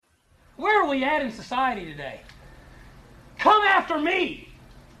Where are we at in society today? Come after me!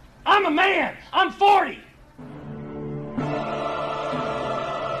 I'm a man! I'm 40!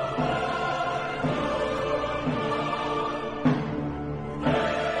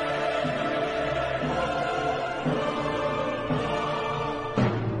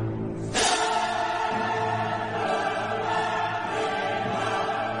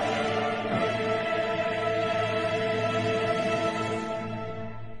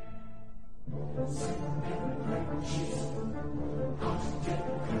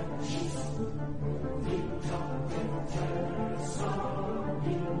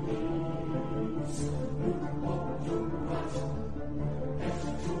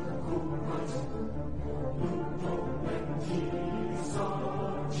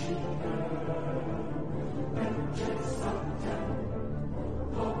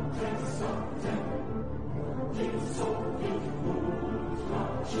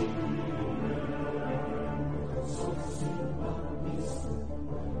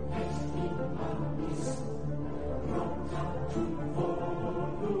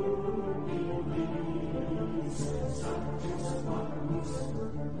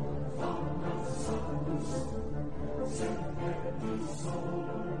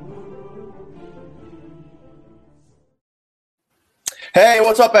 Hey,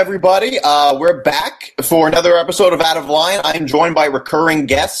 what's up, everybody? We're back for another episode of Out of Line. I'm joined by recurring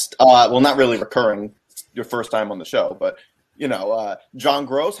guest. Well, not really recurring, your first time on the show, but, John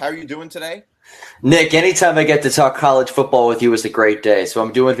Gross. How are you doing today? Nick, anytime I get to talk college football with you is a great day, so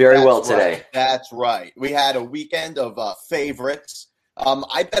I'm doing very well today. That's right. We had a weekend of favorites.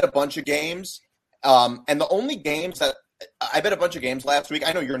 I bet a bunch of games, and the only games that I bet a bunch of games last week.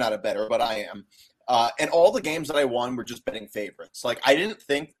 I know you're not a bettor, but I am. And all the games that I won were just betting favorites. Like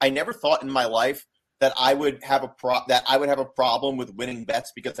I never thought in my life that I would have a problem with winning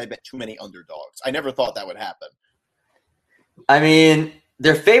bets because I bet too many underdogs. I never thought that would happen. I mean,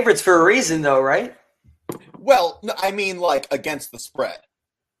 they're favorites for a reason, though, right? Well, I mean, like against the spread.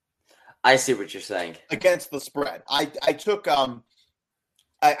 I see what you're saying. Against the spread, I took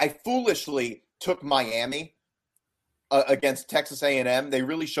I foolishly took Miami. Against Texas A&M, they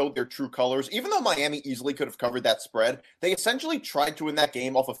really showed their true colors. Even though Miami easily could have covered that spread, they essentially tried to win that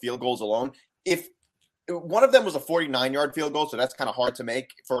game off of field goals alone. If one of them was a 49-yard field goal, so that's kind of hard to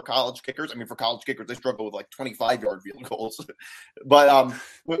make for college kickers. I mean, for college kickers, they struggle with like 25-yard field goals. But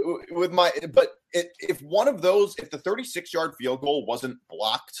if one of those, if the 36-yard field goal wasn't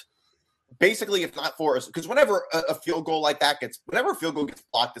blocked. Basically, if not for us, because whenever a field goal gets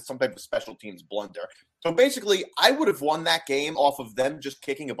blocked, it's some type of special teams blunder. So basically, I would have won that game off of them just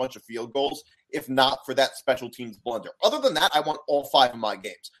kicking a bunch of field goals, if not for that special teams blunder. Other than that, I won all 5 of my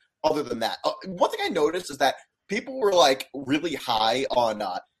games. Other than that, one thing I noticed is that people were really high on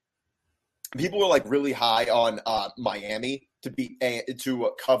Miami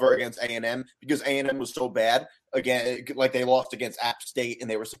to cover against A&M because A&M was so bad. Again, like they lost against App State and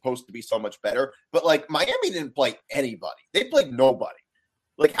they were supposed to be so much better. But like Miami didn't play anybody. They played nobody.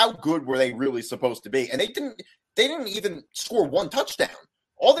 Like how good were they really supposed to be? And they didn't even score one touchdown.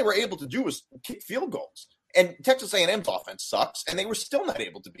 All they were able to do was kick field goals. And Texas A&M's offense sucks, and they were still not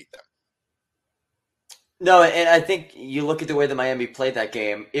able to beat them. No, and I think you look at the way that Miami played that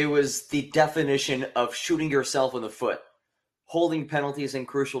game, it was the definition of shooting yourself in the foot, holding penalties in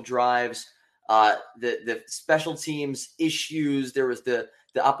crucial drives, the special teams issues. There was the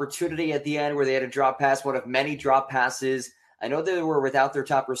opportunity at the end where they had a drop pass, one of many drop passes. I know they were without their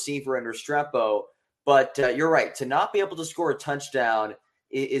top receiver under Restrepo, but you're right. To not be able to score a touchdown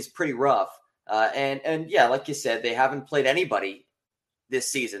is pretty rough. And yeah, like you said, they haven't played anybody this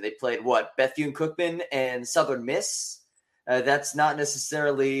season. They played Bethune-Cookman and Southern Miss. That's not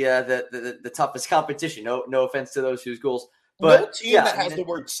necessarily the toughest competition. No offense to those schools. But no team that has the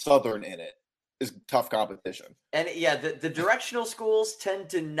word Southern in it is tough competition. And yeah, the directional schools tend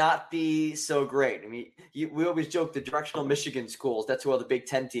to not be so great. I mean, we always joke the directional Michigan schools. That's who all the Big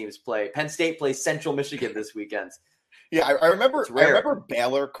Ten teams play. Penn State plays Central Michigan this weekend. Yeah, I remember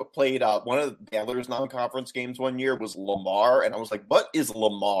Baylor played one of Baylor's non-conference games one year was Lamar, and I was like, what is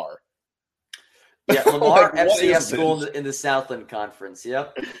Lamar? Yeah, Lamar FCS school in the Southland Conference.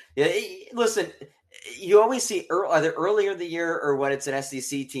 Yep. Yeah, listen, you always see either earlier in the year or when it's an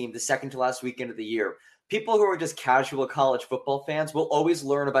SEC team, the second to last weekend of the year, people who are just casual college football fans will always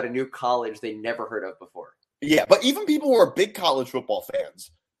learn about a new college they never heard of before. Yeah, but even people who are big college football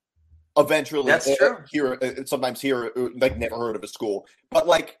fans eventually sometimes hear like never heard of a school. But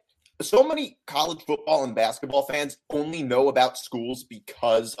like so many college football and basketball fans only know about schools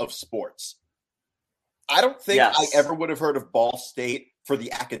because of sports. I don't think I ever would have heard of Ball State for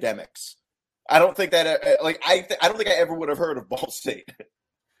the academics. I don't think that I don't think I ever would have heard of Ball State.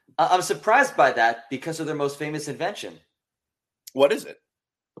 I'm surprised by that because of their most famous invention. What is it?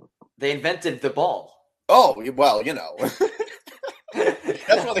 They invented the ball. Oh, well, you know.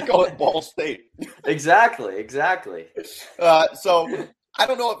 That's why they call it Ball State. Exactly. So I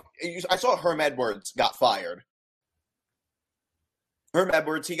don't know if I saw Herm Edwards got fired. Herm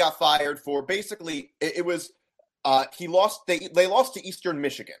Edwards, he got fired for basically it was he lost they lost to Eastern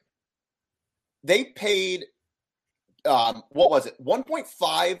Michigan. They paid what was it?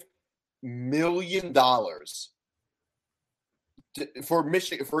 $1.5 million for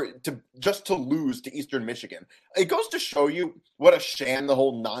Michigan to lose to Eastern Michigan. It goes to show you what a sham the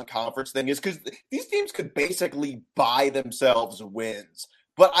whole non-conference thing is, because these teams could basically buy themselves wins.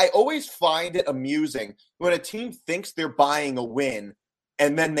 But I always find it amusing when a team thinks they're buying a win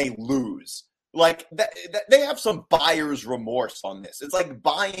and then they lose. Like that, they have some buyer's remorse on this. It's like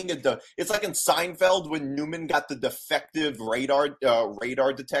buying it's like in Seinfeld when Newman got the defective radar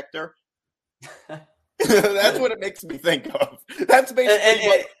detector. That's what it makes me think of. That's basically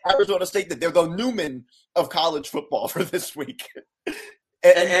what Arizona State did. They're the Newman of college football for this week. And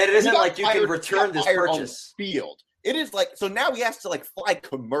it isn't like you can return this purchase. On the field. It is like, so now he has to like fly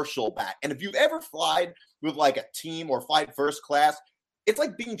commercial back. And if you've ever flied with like a team or flied first class, it's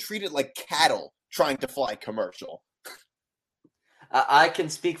like being treated like cattle trying to fly commercial. I can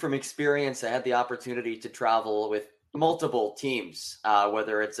speak from experience. I had the opportunity to travel with multiple teams,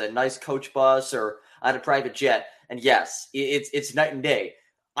 whether it's a nice coach bus or on a private jet. And yes, it's night and day.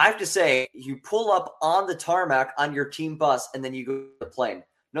 I have to say, you pull up on the tarmac on your team bus and then you go to the plane.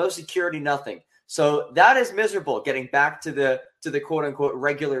 No security, nothing. So that is miserable, getting back to the quote unquote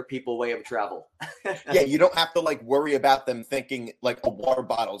regular people way of travel. Yeah, you don't have to like worry about them thinking like a water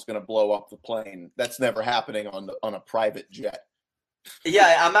bottle is going to blow up the plane. That's never happening on a private jet.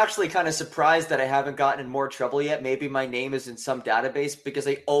 Yeah, I'm actually kind of surprised that I haven't gotten in more trouble yet. Maybe my name is in some database because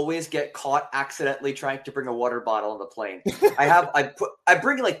I always get caught accidentally trying to bring a water bottle on the plane. I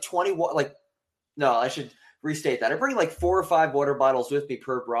bring like 20 no, I should restate that. I bring like 4 or 5 water bottles with me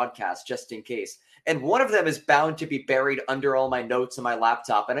per broadcast just in case. And one of them is bound to be buried under all my notes on my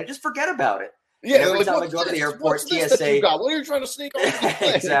laptop and I just forget about it. Yeah, and every time I go to the airport, TSA. What are you trying to sneak on?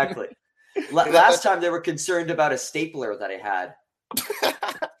 Exactly. Last time they were concerned about a stapler that I had.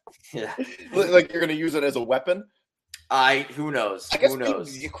 Yeah, like you're going to use it as a weapon. Who knows? I guess who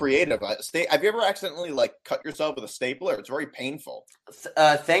knows? You're creative. Have you ever accidentally like cut yourself with a stapler? It's very painful.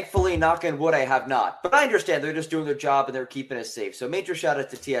 Thankfully, knock on wood, I have not. But I understand they're just doing their job and they're keeping us safe. So major shout out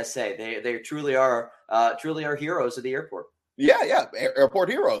to TSA. They truly are heroes of the airport. Yeah, airport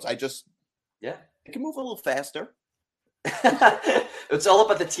heroes. They can move a little faster. It's all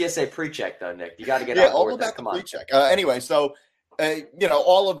about the TSA pre-check, though, Nick. You got to get all about the pre-check. Anyway, so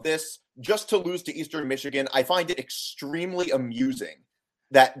all of this just to lose to Eastern Michigan, I find it extremely amusing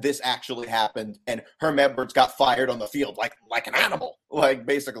that this actually happened and Herm Edwards got fired on the field like an animal, like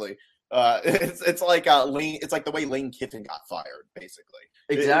basically. It's like the way Lane Kiffin got fired, basically.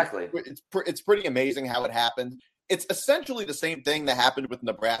 Exactly. It's pretty amazing how it happened. It's essentially the same thing that happened with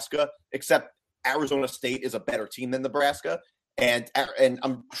Nebraska, except Arizona State is a better team than Nebraska, and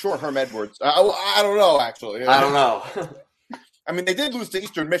I'm sure Herm Edwards. I don't know, actually. I don't know. I mean, they did lose to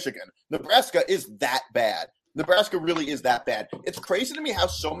Eastern Michigan. Nebraska is that bad. Nebraska really is that bad. It's crazy to me how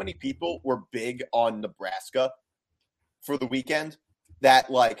so many people were big on Nebraska for the weekend. That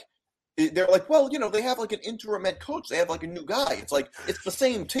they're like, well, they have like an interim head coach. They have like a new guy. It's like it's the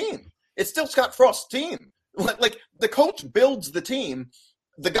same team. It's still Scott Frost's team. Like the coach builds the team,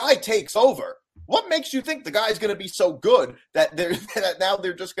 the guy takes over. What makes you think the guy's going to be so good that now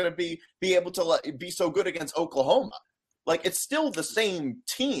they're just going to be able to be so good against Oklahoma? Like, it's still the same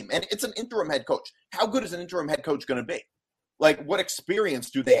team, and it's an interim head coach. How good is an interim head coach going to be? Like, what experience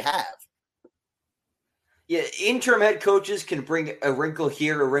do they have? Yeah, interim head coaches can bring a wrinkle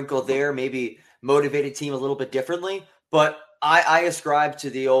here, a wrinkle there, maybe motivate a team a little bit differently. But I ascribe to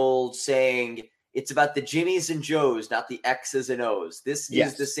the old saying, it's about the Jimmies and Joes, not the X's and O's. This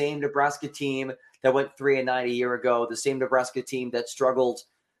is the same Nebraska team that went 3-9 a year ago, the same Nebraska team that struggled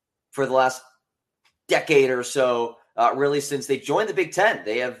for the last decade or so, really since they joined the Big Ten.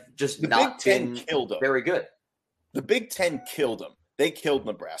 They have just not been very good. The Big Ten killed them. They killed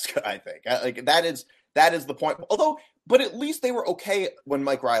Nebraska, I think. Like that is the point. But at least they were okay when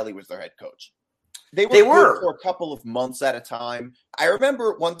Mike Riley was their head coach. They were good for a couple of months at a time. I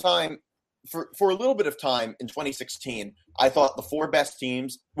remember one time, for a little bit of time in 2016, I thought the 4 best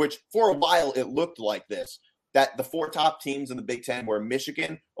teams, which for a while it looked like this, that the 4 top teams in the Big Ten were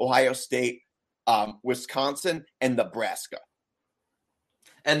Michigan, Ohio State, Wisconsin, and Nebraska.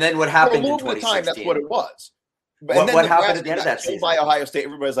 And then what For a happened in little bit of time, 2016? that's what it was. What happened at the end of that got killed season? by Ohio State.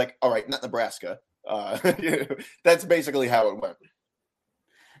 Everybody's like, all right, not Nebraska. That's basically how it went.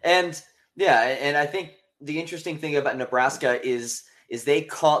 And yeah, and I think the interesting thing about Nebraska is they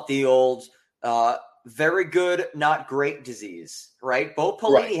caught the old very good, not great disease, right? Bo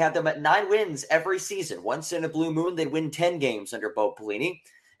Pelini Right. had them at 9 wins every season. Once in a blue moon, they'd win 10 games under Bo Pelini.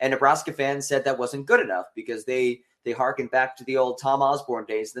 And Nebraska fans said that wasn't good enough because they harkened back to the old Tom Osborne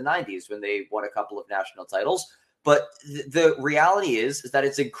days in the 90s when they won a couple of national titles. But the reality is that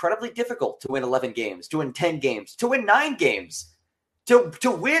it's incredibly difficult to win 11 games, to win 10 games, to win 9 games. To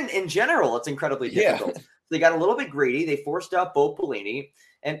win in general, it's incredibly difficult. Yeah. They got a little bit greedy. They forced out Bo Pelini.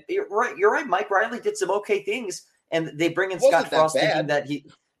 And you're right. Mike Riley did some okay things. And they bring in Scott Frost thinking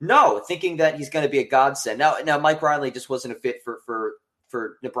that he's going to be a godsend. Now Mike Riley just wasn't a fit for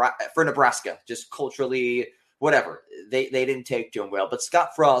Nebraska, just culturally, whatever. They didn't take to him well. But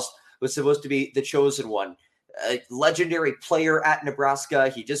Scott Frost was supposed to be the chosen one. A legendary player at Nebraska.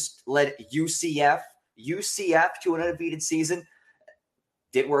 He just led UCF to an undefeated season.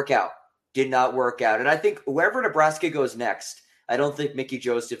 Didn't work out. Did not work out. And I think wherever Nebraska goes next, I don't think Mickey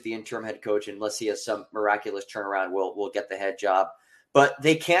Joseph, the interim head coach, unless he has some miraculous turnaround, will get the head job. But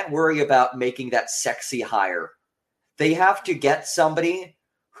they can't worry about making that sexy hire. They have to get somebody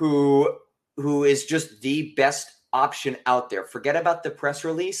who is just the best option out there. Forget about the press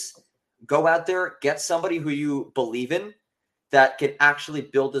release. Go out there, get somebody who you believe in that can actually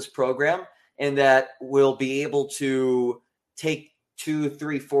build this program and that will be able to take 2,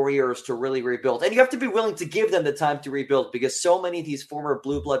 3, 4 years to really rebuild. And you have to be willing to give them the time to rebuild because so many of these former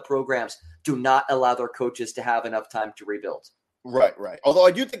blue blood programs do not allow their coaches to have enough time to rebuild. Right. Although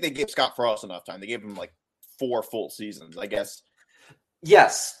I do think they gave Scott Frost enough time. They gave him like 4 full seasons, I guess.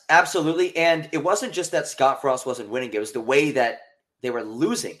 Yes, absolutely. And it wasn't just that Scott Frost wasn't winning. It was the way that they were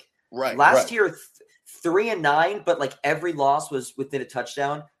losing. Right. Last year, 3-9, but like every loss was within a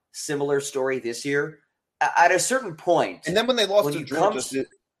touchdown. Similar story this year. At a certain point, and then when they lost to Georgia,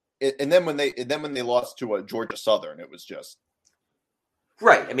 and then when they lost to Georgia Southern, it was just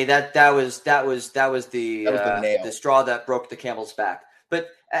right. I mean that was the straw that broke the camel's back. But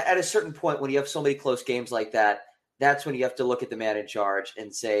at a certain point, when you have so many close games like that, that's when you have to look at the man in charge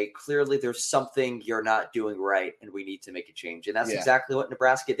and say, clearly there's something you're not doing right and we need to make a change. And that's exactly what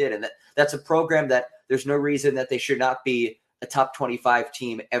Nebraska did. And that's a program that there's no reason that they should not be a top 25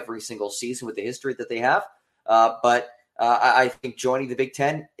 team every single season with the history that they have. But I think joining the Big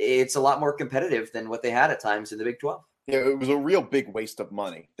Ten, it's a lot more competitive than what they had at times in the Big 12. Yeah, it was a real big waste of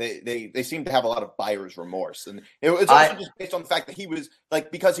money. They seem to have a lot of buyer's remorse, and it's also just based on the fact that he was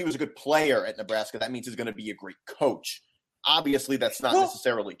because he was a good player at Nebraska. That means he's going to be a great coach. Obviously, that's not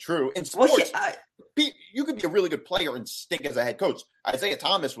necessarily true. In sports, you could be a really good player and stink as a head coach. Isaiah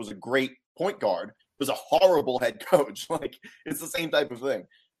Thomas was a great point guard, was a horrible head coach. Like it's the same type of thing.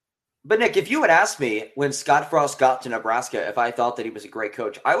 But Nick, if you had asked me when Scott Frost got to Nebraska if I thought that he was a great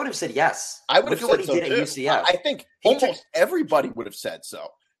coach, I would have said yes. I would have said what he so did too. At UCF. I think almost everybody would have said so.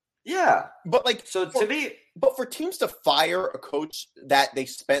 Yeah, but but for teams to fire a coach that they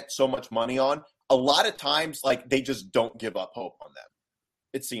spent so much money on, a lot of times they just don't give up hope on them.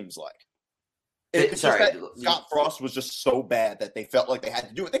 It seems like. Scott Frost was just so bad that they felt like they had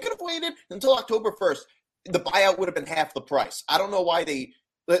to do it. They could have waited until October 1st. The buyout would have been half the price. I don't know why they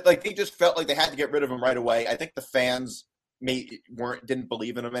just felt like they had to get rid of him right away. I think the fans didn't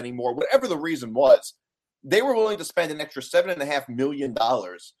believe in him anymore. Whatever the reason was, they were willing to spend an extra $7.5 million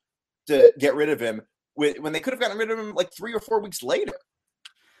to get rid of him when they could have gotten rid of him like 3 or 4 weeks later.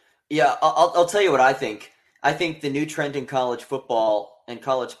 Yeah, I'll tell you what I think. I think the new trend in college football and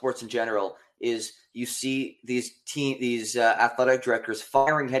college sports in general is you see these athletic directors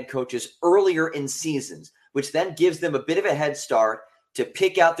firing head coaches earlier in seasons, which then gives them a bit of a head start to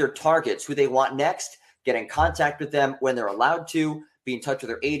pick out their targets, who they want next, get in contact with them when they're allowed to, be in touch with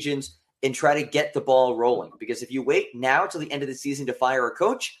their agents, and try to get the ball rolling. Because if you wait now till the end of the season to fire a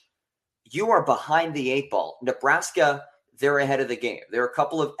coach, you are behind the 8 ball. Nebraska, they're ahead of the game. There are a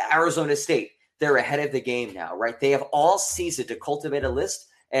couple of Arizona State. They're ahead of the game now, right? They have all season to cultivate a list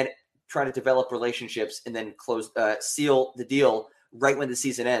and try to develop relationships and then seal the deal right when the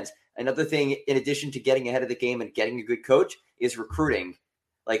season ends. Another thing, in addition to getting ahead of the game and getting a good coach, is recruiting.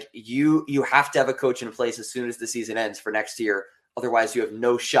 Like you have to have a coach in place as soon as the season ends for next year. Otherwise, you have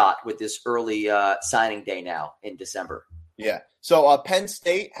no shot with this early signing day now in December. Yeah. So Penn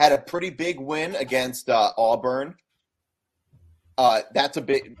State had a pretty big win against Auburn. That's a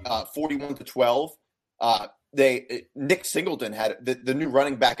big 41-12. Nick Singleton had the new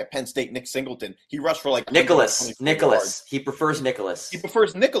running back at Penn State, Nick Singleton. He rushed for like Nicholas. 124 yards. He prefers Nicholas. He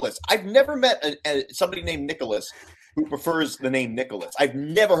prefers Nicholas. I've never met somebody named Nicholas who prefers the name Nicholas. I've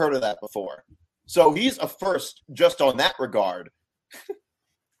never heard of that before. So he's a first just on that regard.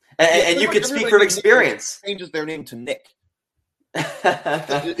 And you can speak from experience. Changes their name to Nick.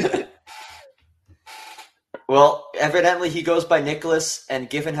 Well, evidently he goes by Nicholas, and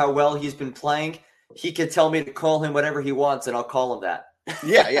given how well he's been playing, he could tell me to call him whatever he wants, and I'll call him that.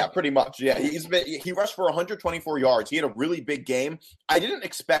 Yeah, pretty much. Yeah, he rushed for 124 yards. He had a really big game. I didn't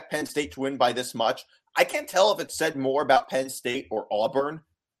expect Penn State to win by this much. I can't tell if it said more about Penn State or Auburn.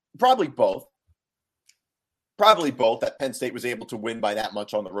 Probably both. That Penn State was able to win by that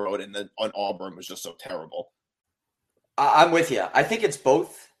much on the road, and then on Auburn was just so terrible. I'm with you. I think it's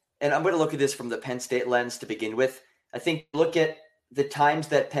both. And I'm going to look at this from the Penn State lens to begin with. I think look at the times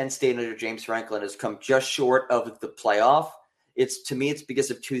that Penn State under James Franklin has come just short of the playoff. To me, it's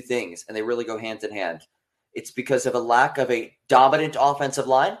because of two things, and they really go hand in hand. It's because of a lack of a dominant offensive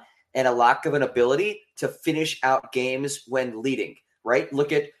line and a lack of an ability to finish out games when leading, right?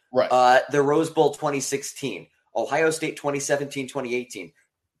 Look at the Rose Bowl 2016, Ohio State 2017, 2018.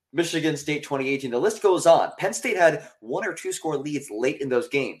 Michigan State 2018. The list goes on. Penn State had 1 or 2 score leads late in those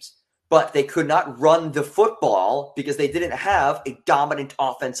games, but they could not run the football because they didn't have a dominant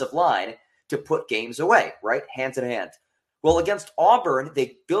offensive line to put games away, right? Hands in hand. Well, against Auburn,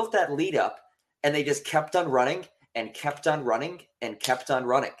 they built that lead up, and they just kept on running and kept on running and kept on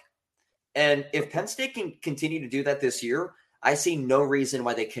running. And if Penn State can continue to do that this year, I see no reason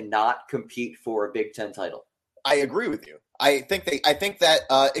why they cannot compete for a Big Ten title. I agree with you. I think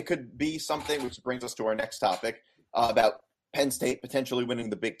that it could be something, which brings us to our next topic about Penn State potentially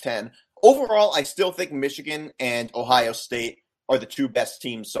winning the Big Ten. Overall, I still think Michigan and Ohio State are the 2 best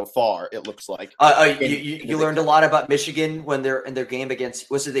teams so far, it looks like. You learned a lot about Michigan when they're in their game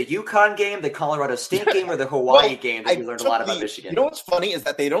against, was it the UConn game, the Colorado State game, or the Hawaii game that you learned a lot about Michigan? You know what's funny is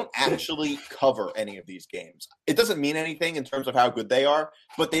that they don't actually cover any of these games. It doesn't mean anything in terms of how good they are,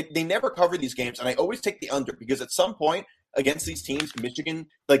 but they never cover these games, and I always take the under because at some point against these teams, Michigan,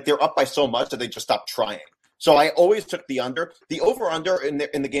 like they're up by so much that they just stop trying. So I always took the under. The over-under in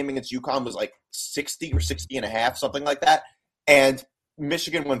the game against UConn was like 60 or 60 and a half, something like that. And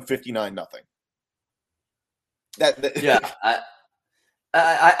Michigan won 59-0.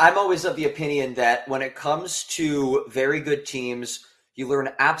 I'm always of the opinion that when it comes to very good teams, you learn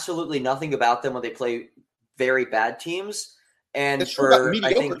absolutely nothing about them when they play very bad teams. And it's for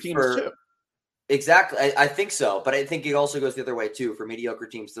mediocre teams too. Exactly. I think so. But I think it also goes the other way, too. For mediocre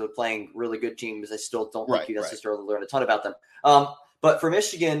teams that are playing really good teams, I still don't think you necessarily learn a ton about them. But for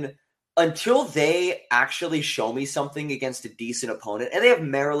Michigan, until they actually show me something against a decent opponent, and they have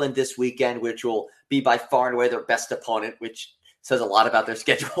Maryland this weekend, which will be by far and away their best opponent, which says a lot about their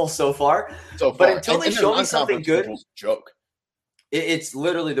schedule so far. But until they show me something good, joke. It's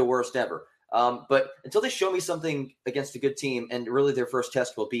literally the worst ever. But until they show me something against a good team, and really their first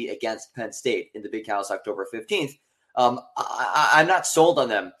test will be against Penn State in the Big House October 15th, I'm not sold on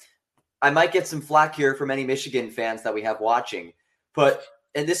them. I might get some flack here from any Michigan fans that we have watching,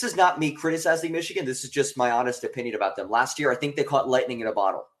 and this is not me criticizing Michigan. This is just my honest opinion about them. Last year, I think they caught lightning in a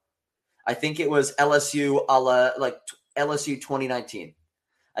bottle. I think it was LSU LSU 2019.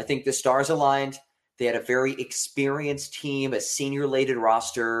 I think the stars aligned. They had a very experienced team, a senior-laden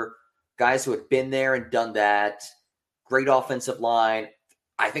roster, guys who had been there and done that, great offensive line.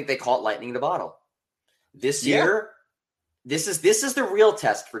 I think they caught lightning in the bottle. This year, this is the real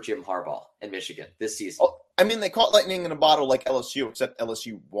test for Jim Harbaugh in Michigan this season. I mean, they caught lightning in a bottle like LSU, except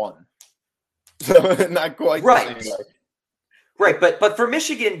LSU won. So not quite right. Right, but for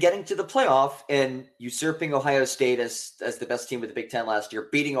Michigan getting to the playoff and usurping Ohio State as the best team with the Big Ten last year,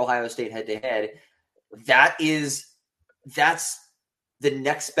 beating Ohio State head-to-head, that's the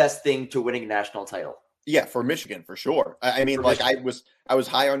next best thing to winning a national title. Yeah, for Michigan, for sure. I mean, I was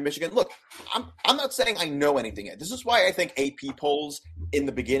high on Michigan. Look, I'm not saying I know anything yet. This is why I think AP polls in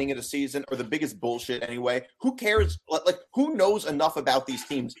the beginning of the season are the biggest bullshit anyway. Who cares? Like, who knows enough about these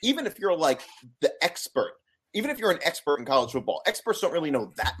teams? Even if you're like the expert, even if you're an expert in college football, experts don't really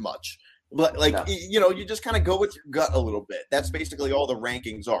know that much. But you just kind of go with your gut a little bit. That's basically all the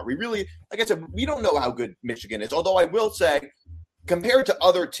rankings are. We really, like I said, we don't know how good Michigan is. Although I will say, compared to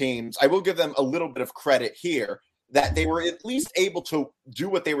other teams, I will give them a little bit of credit here that they were at least able to do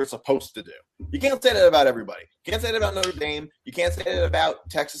what they were supposed to do. You can't say that about everybody. You can't say that about Notre Dame. You can't say that about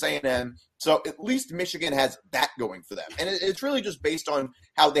Texas A&M. So at least Michigan has that going for them. And it's really just based on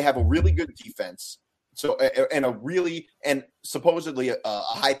how they have a really good defense. So, and supposedly a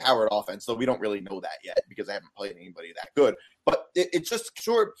high-powered offense, though we don't really know that yet because I haven't played anybody that good. But it's just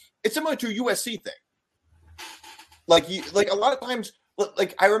it's similar to a USC thing. Like a lot of times,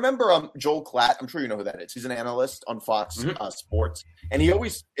 like I remember Joel Klatt. I'm sure you know who that is. He's an analyst on Fox Sports, and he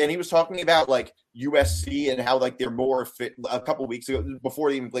was talking about like USC and how like they're more fit. A couple weeks ago, before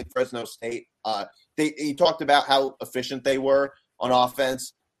they even played Fresno State, he talked about how efficient they were on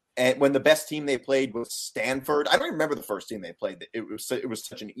offense. And when the best team they played was Stanford, I don't remember the first team they played. It was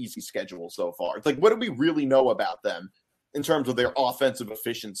such an easy schedule so far. It's like, what do we really know about them in terms of their offensive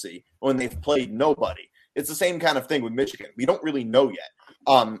efficiency when they've played nobody? It's the same kind of thing with Michigan. We don't really know yet.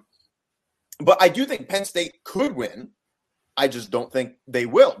 But I do think Penn State could win. I just don't think they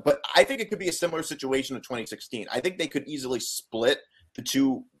will. But I think it could be a similar situation to 2016. I think they could easily split the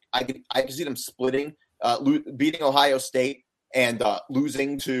two. I could see them splitting, beating Ohio State and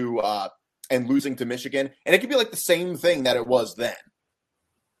losing to Michigan. And it could be like the same thing that it was then.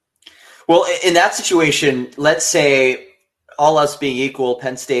 Well, in that situation, let's say all else being equal,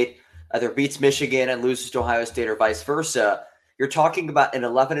 Penn State either beats Michigan and loses to Ohio State or vice versa. You're talking about an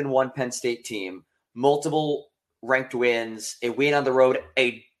 11-1 Penn State team, multiple ranked wins, a win on the road,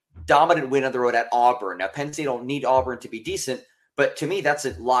 a dominant win on the road at Auburn. Now, Penn State don't need Auburn to be decent, but to me, that's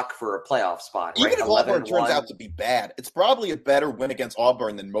a lock for a playoff spot. Even right? if Auburn turns out to be bad, it's probably a better win against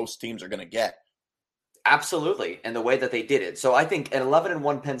Auburn than most teams are going to get. Absolutely, and the way that they did it. So I think an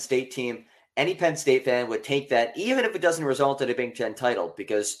 11-1 Penn State team, any Penn State fan would take that, even if it doesn't result in a Big Ten title,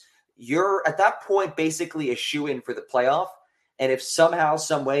 because you're at that point basically a shoe-in for the playoff. And if somehow,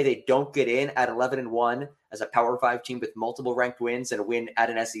 some way they don't get in at 11-1 as a Power 5 team with multiple ranked wins and a win at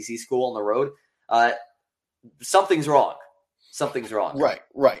an SEC school on the road, something's wrong. Something's wrong.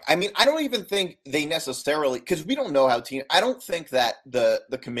 Right. I mean, I don't even think they necessarily, because we don't know how I don't think that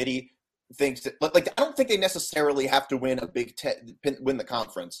the committee thinks that, like, I don't think they necessarily have to win a Big Ten, win the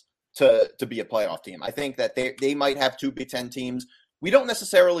conference to be a playoff team. I think that they might have two Big Ten teams. We don't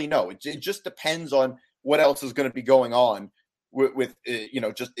necessarily know. It just depends on what else is going to be going on with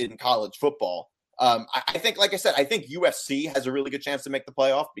just in college football. I think, like I said, I think USC has a really good chance to make the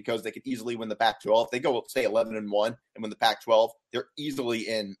playoff because they could easily win the Pac-12. If they go, say, 11-1 and win the Pac-12, they're easily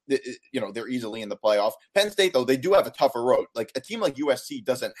in. They're easily in the playoff. Penn State, though, they do have a tougher road. Like a team like USC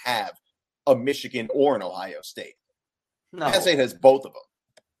doesn't have a Michigan or an Ohio State. No. Penn State has both of them.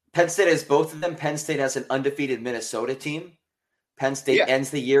 Penn State has both of them. Penn State has an undefeated Minnesota team. Penn State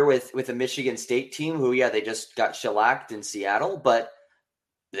ends the year with a Michigan State team who, they just got shellacked in Seattle, but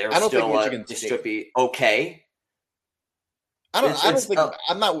they're still should be okay.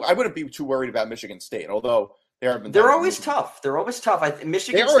 I wouldn't be too worried about Michigan State, although they're always tough. They're always tough.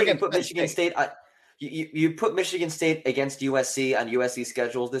 Michigan State put Michigan State. You put Michigan State against USC on USC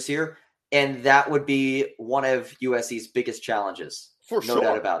schedules this year, and that would be one of USC's biggest challenges. For no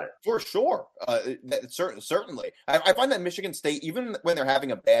doubt about it. For sure. Certainly. I find that Michigan State, even when they're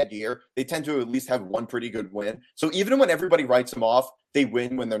having a bad year, they tend to at least have one pretty good win. So even when everybody writes them off, they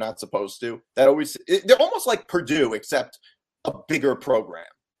win when they're not supposed to. They're almost like Purdue, except a bigger program.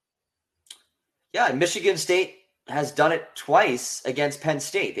 Yeah, and Michigan State has done it twice against Penn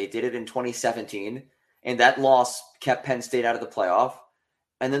State. They did it in 2017, and that loss kept Penn State out of the playoff.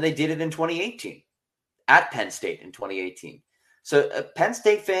 And then they did it in 2018 at Penn State in 2018. So Penn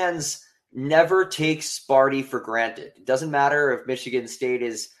State fans never take Sparty for granted. It doesn't matter if Michigan State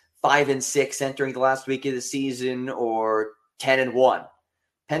is 5-6 entering the last week of the season or 10-1.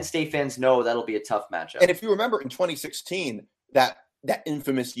 Penn State fans know that'll be a tough matchup. And if you remember in 2016, that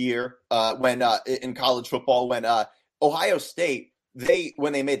infamous year when in college football, when Ohio State,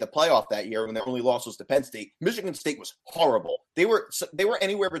 when they made the playoff that year, when their only loss was to Penn State, Michigan State was horrible. They were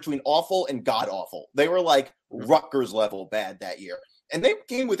anywhere between awful and god awful. They were like Rutgers level bad that year, and they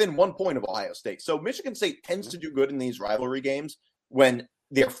came within 1 point of Ohio State. So Michigan State tends to do good in these rivalry games when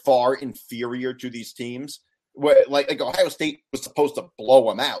they're far inferior to these teams. Where like Ohio State was supposed to blow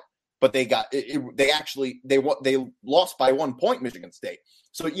them out, but they got they lost by 1 point. Michigan State.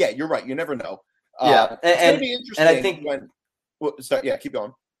 So yeah, you're right. You never know. Yeah, it's going to be interesting. And I think keep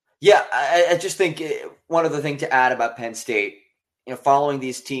going. Yeah, I just think one other thing to add about Penn State, following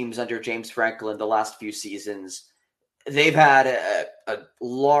these teams under James Franklin the last few seasons, they've had a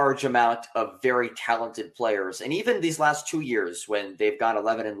large amount of very talented players. And even these last 2 years when they've gone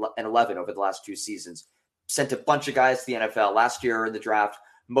 11-11 over the last 2 seasons, sent a bunch of guys to the NFL. Last year in the draft,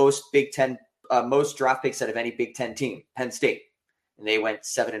 most draft picks out of any Big Ten team, Penn State. And they went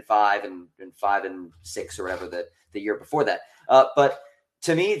 7-5 and 5-6 or whatever the year before that. But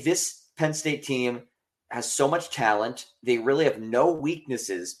to me, this Penn State team has so much talent. They really have no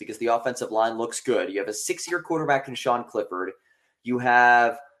weaknesses because the offensive line looks good. You have a 6-year quarterback in Sean Clifford. You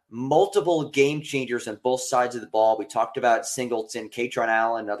have multiple game changers on both sides of the ball. We talked about Singleton, Katron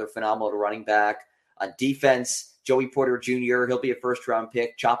Allen, another phenomenal running back. On defense, Joey Porter Jr., he'll be a first-round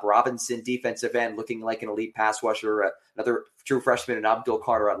pick. Chop Robinson, defensive end, looking like an elite pass rusher. Another true freshman, and Abdul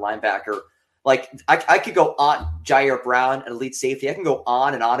Carter at linebacker. Like, I could go on. Jair Brown, an elite safety. I can go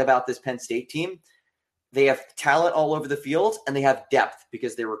on and on about this Penn State team. They have talent all over the field, and they have depth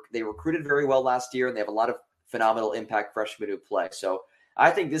because they recruited very well last year, and they have a lot of phenomenal impact freshmen who play. So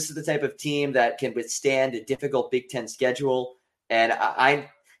I think this is the type of team that can withstand a difficult Big Ten schedule. And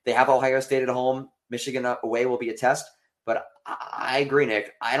they have Ohio State at home. Michigan away will be a test. But I agree,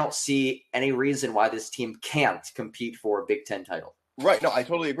 Nick. I don't see any reason why this team can't compete for a Big Ten title. Right. No, I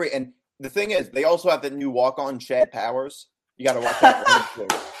totally agree. And the thing is, they also have the new walk-on Chad Powers. You got to watch that for him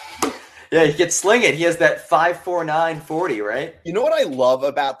too. Yeah, he can sling it. He has that 5.49 40, right? You know what I love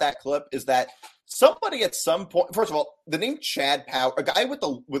about that clip is that somebody at some point, first of all, the name Chad Powers, a guy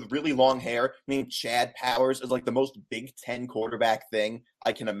with really long hair named Chad Powers is like the most Big Ten quarterback thing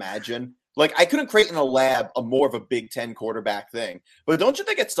I can imagine. Like, I couldn't create in a lab a more of a Big Ten quarterback thing. But don't you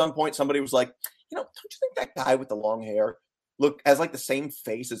think at some point somebody was like, don't you think that guy with the long hair has like the same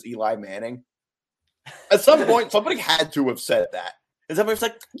face as Eli Manning? At some point, somebody had to have said that. And somebody's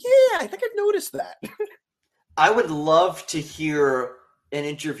like, yeah, I think I've noticed that. I would love to hear an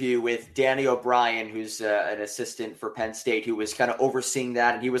interview with Danny O'Brien, who's an assistant for Penn State, who was kind of overseeing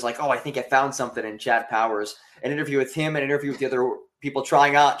that. And he was like, oh, I think I found something in Chad Powers. An interview with him, an interview with the other people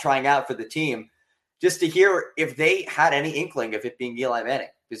trying out for the team, just to hear if they had any inkling of it being Eli Manning.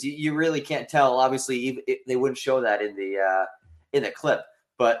 Because you really can't tell. Obviously, they wouldn't show that in the clip.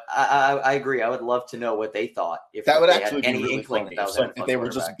 But I agree. I would love to know what they thought. If that would they actually had be any really inkling funny if they were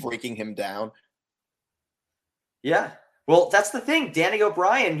just breaking him down. Yeah. Well, that's the thing. Danny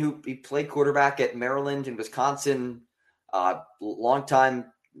O'Brien, he played quarterback at Maryland and Wisconsin, not a long time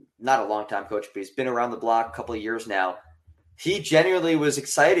coach, but he's been around the block a couple of years now. He genuinely was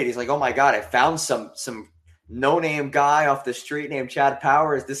excited. He's like, oh my God, I found some no-name guy off the street named Chad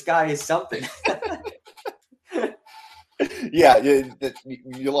Powers. This guy is something. Yeah,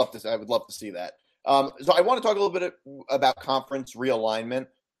 you'll love to. I would love to see that. So I want to talk a little bit about conference realignment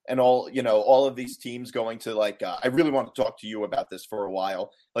and all of these teams going to I really want to talk to you about this for a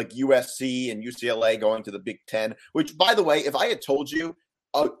while, like USC and UCLA going to the Big Ten. Which, by the way, if I had told you,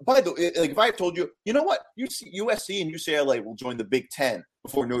 you know what, USC and UCLA will join the Big Ten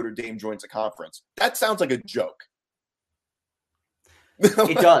before Notre Dame joins a conference, that sounds like a joke.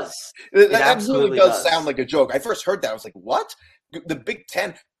 It does. It absolutely does sound like a joke. I first heard that. I was like, what? The Big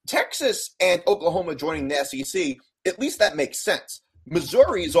Ten? Texas and Oklahoma joining the SEC, at least that makes sense.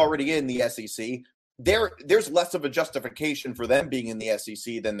 Missouri is already in the SEC. There's less of a justification for them being in the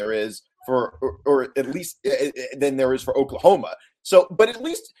SEC than there is for Oklahoma. So, but at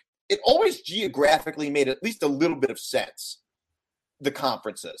least it always geographically made at least a little bit of sense, the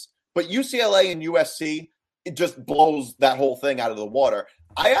conferences. But UCLA and USC, it just blows that whole thing out of the water.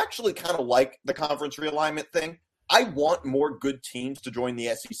 I actually kind of like the conference realignment thing. I want more good teams to join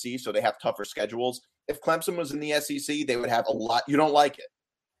the SEC so they have tougher schedules. If Clemson was in the SEC, they would have a lot. You don't like it.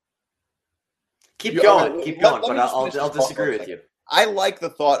 Keep going, but I'll disagree with you. I like the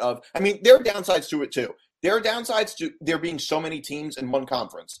thought of, there are downsides to it too. There are downsides to there being so many teams in one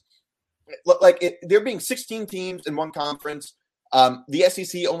conference. There being 16 teams in one conference. The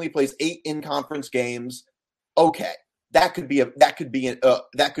SEC only plays 8 in-conference games. Okay, that could be an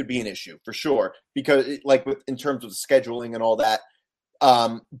issue for sure, because in terms of scheduling and all that.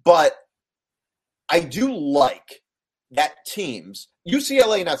 But I do like that teams,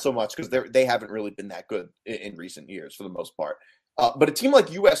 UCLA not so much because they haven't really been that good in recent years for the most part. But a team like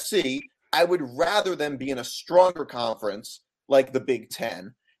USC, I would rather them be in a stronger conference like the Big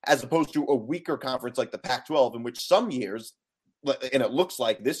Ten as opposed to a weaker conference like the Pac-12, in which some years, and it looks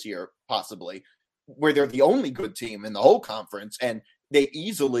like this year possibly, where they're the only good team in the whole conference, and they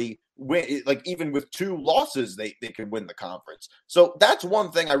easily win. Like, even with 2 losses, they could win the conference. So that's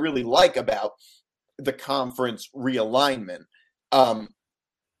one thing I really like about the conference realignment. I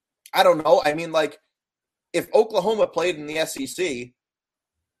don't know. If Oklahoma played in the SEC,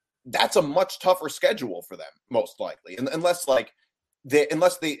 that's a much tougher schedule for them, most likely, unless it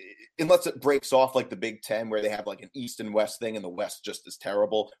breaks off like the Big Ten, where they have like an East and West thing, and the West just is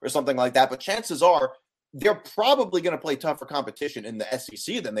terrible or something like that. But chances are they're probably going to play tougher competition in the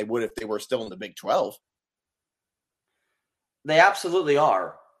SEC than they would if they were still in the Big 12. They absolutely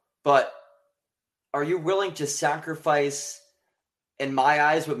are. But are you willing to sacrifice in my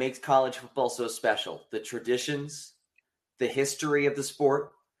eyes, what makes college football so special. The traditions, the history of the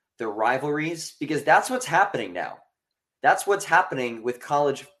sport, the rivalries, because that's what's happening now. That's what's happening with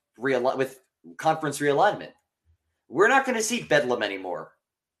with conference realignment. We're not going to see Bedlam anymore.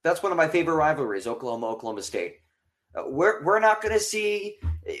 That's one of my favorite rivalries, Oklahoma State. We're not going to see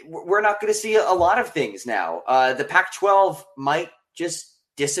a lot of things now. The Pac-12 might just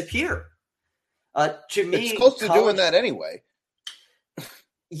disappear. To me, it's close to doing that anyway.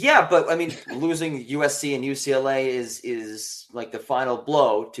 Yeah, but I mean, losing USC and UCLA is like the final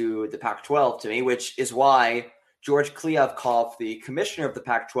blow to the Pac-12 to me, which is why George Kliavkoff, the commissioner of the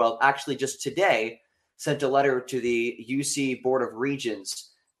Pac-12, actually just today sent a letter to the UC Board of Regents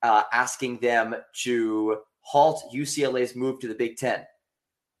asking them to halt UCLA's move to the Big Ten.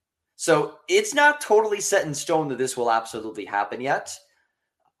 So it's not totally set in stone that this will absolutely happen yet.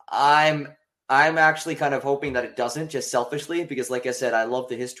 I'm actually kind of hoping that it doesn't, just selfishly, because like I said, I love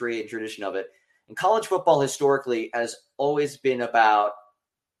the history and tradition of it. And college football historically has always been about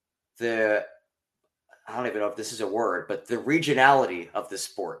I don't even know if this is a word, but the regionality of the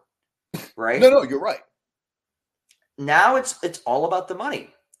sport, right? No, you're right. Now it's all about the money.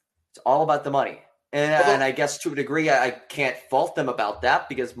 It's all about the money. And I guess to a degree, I can't fault them about that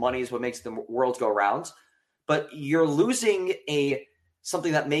because money is what makes the world go round. But you're losing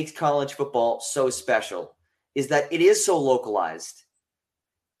something that makes college football so special is that it is so localized.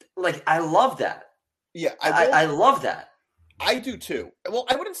 Like, I love that. Yeah, I love that. I do too. Well,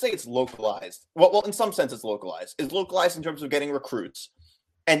 I wouldn't say it's localized. Well, in some sense, it's localized. It's localized in terms of getting recruits.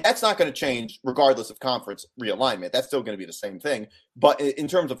 And that's not going to change regardless of conference realignment. That's still going to be the same thing. But in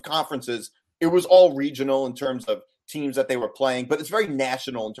terms of conferences, it was all regional in terms of teams that they were playing, but it's very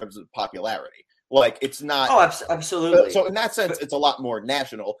national in terms of popularity. Like, it's not. Oh, absolutely. So in that sense, it's a lot more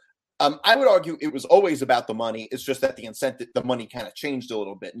national. I would argue it was always about the money. It's just that the money kind of changed a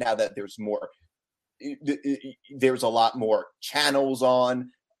little bit now that there's a lot more channels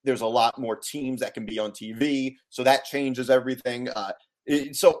on. There's a lot more teams that can be on TV. So that changes everything.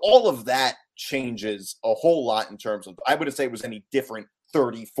 So all of that changes a whole lot in terms of, I wouldn't say it was any different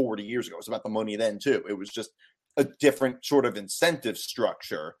 30, 40 years ago. It was about the money then too. It was just a different sort of incentive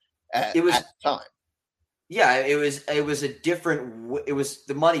structure at the time. Yeah, it was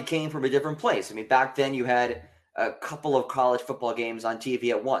the money came from a different place. I mean, back then you had a couple of college football games on TV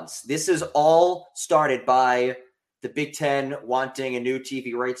at once. This is all started by the Big Ten wanting a new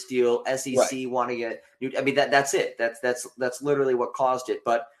TV rights deal, SEC wanting a new. I mean, that's it. That's literally what caused it.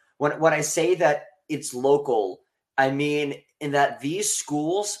 But when I say that it's local, I mean in that these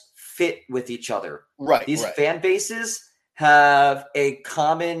schools fit with each other. Right. These fan bases have a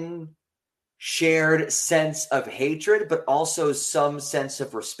common shared sense of hatred, but also some sense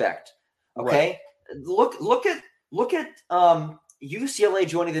of respect. Okay. Right. Look at UCLA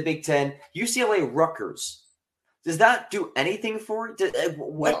joining the Big Ten, UCLA Rutgers. Does that do anything for it?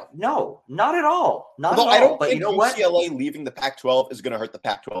 No, not at all. Not Although at all. I don't but think you know UCLA what? leaving the Pac-12 is going to hurt the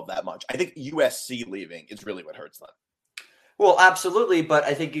Pac-12 that much. I think USC leaving is really what hurts them. Well, absolutely, but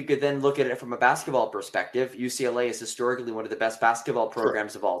I think you could then look at it from a basketball perspective. UCLA is historically one of the best basketball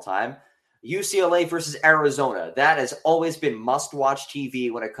programs of all time. UCLA versus Arizona, that has always been must-watch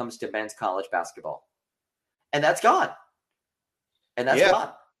TV when it comes to men's college basketball. And that's gone. Gone.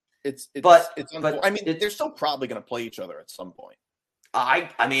 They're still probably going to play each other at some point.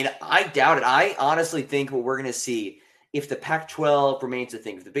 I doubt it. I honestly think what we're going to see, if the Pac-12 remains a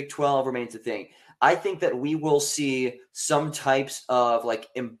thing, if the Big 12 remains a thing, I think that we will see some types of like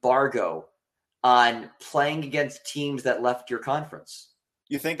embargo on playing against teams that left your conference.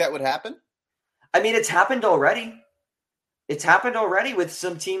 You think that would happen? I mean, it's happened already. It's happened already with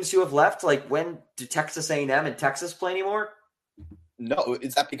some teams who have left. Like, when do Texas A&M and Texas play anymore? No,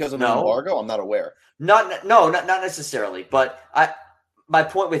 is that because of an embargo? I'm not aware. Not necessarily. But my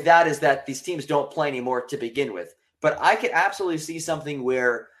point with that is that these teams don't play anymore to begin with. But I could absolutely see something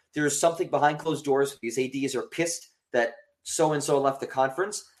where there's something behind closed doors. These ADs are pissed that so-and-so left the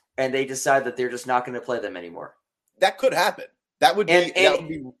conference, and they decide that they're just not going to play them anymore. That could happen. That would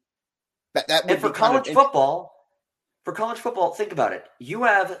be for college football. For college football, think about it. You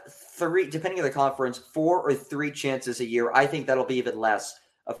have 3, depending on the conference, 4 or 3 chances a year. I think that'll be even less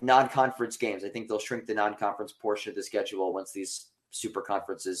of non-conference games. I think they'll shrink the non-conference portion of the schedule once these super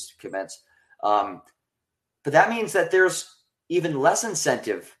conferences commence. But that means that there's even less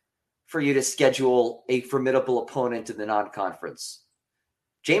incentive for you to schedule a formidable opponent in the non-conference.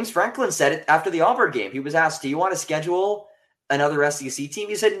 James Franklin said it after the Auburn game. He was asked, do you want to schedule another SEC team?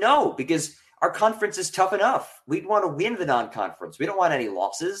 He said no, because our conference is tough enough. We'd want to win the non-conference. We don't want any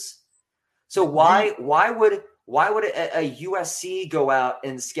losses. So why would Why would a USC go out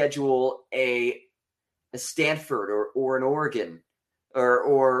and schedule a Stanford or an Oregon,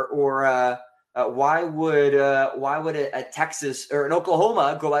 or why would a Texas or an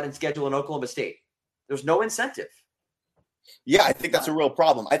Oklahoma go out and schedule an Oklahoma State? There's no incentive. Yeah, I think that's a real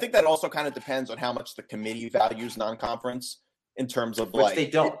problem. I think that also kind of depends on how much the committee values non-conference in terms of Which they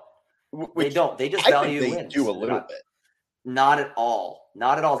don't. They don't. They just value they wins. do a little bit. Not at all.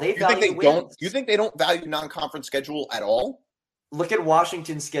 Not at all. They value wins. You think they don't value non-conference schedule at all? Look at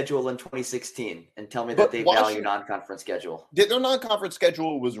Washington's schedule in 2016 and tell me that they value non-conference schedule. Their non-conference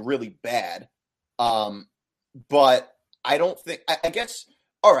schedule was really bad, but I don't think. I guess.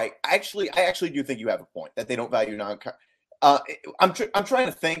 All right. I actually do think you have a point that they don't value non-conference. I'm trying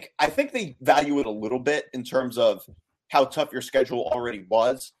to think. I think they value it a little bit in terms of how tough your schedule already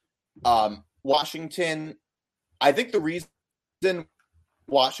was. Washington, I think the reason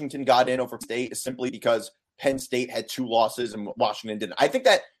Washington got in over State is simply because Penn State had 2 losses and Washington didn't. I think,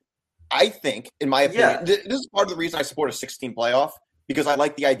 in my opinion, this is part of the reason I support a 16 playoff, because I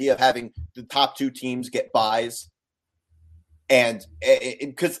like the idea of having the top 2 teams get byes. And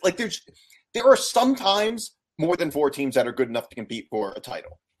because there are sometimes more than 4 teams that are good enough to compete for a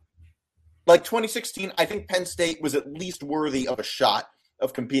title. Like 2016, I think Penn State was at least worthy of a shot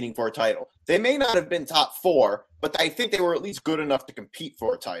of competing for a title. They may not have been top 4, but I think they were at least good enough to compete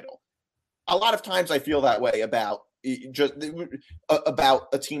for a title. A lot of times I feel that way about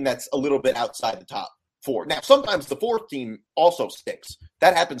a team that's a little bit outside the top 4. Now, sometimes the 4th team also stinks.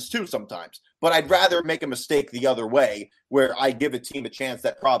 That happens too sometimes. But I'd rather make a mistake the other way, where I give a team a chance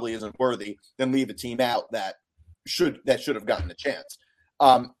that probably isn't worthy than leave a team out that should have gotten a chance.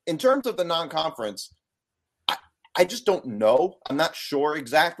 In terms of the non-conference, I just don't know. I'm not sure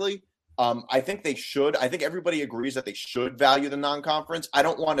exactly. I think they should. I think everybody agrees that they should value the non-conference. I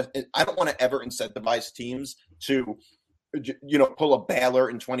don't want to ever incentivize teams to, pull a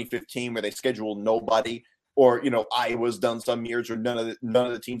Baylor in 2015 where they schedule nobody, or Iowa's done some years, or none of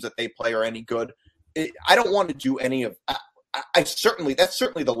the teams that they play are any good. I don't want to do any of. That's certainly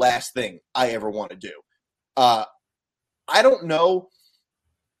the last thing I ever want to do. I don't know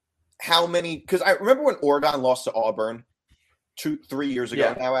how many, because I remember when Oregon lost to Auburn 2-3 years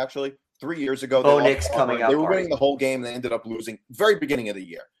ago now, actually. 3 years ago, Nick's coming up. They were winning the whole game and they ended up losing very beginning of the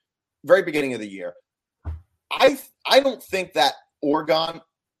year. I don't think that Oregon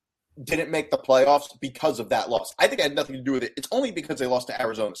didn't make the playoffs because of that loss. I think it had nothing to do with it. It's only because they lost to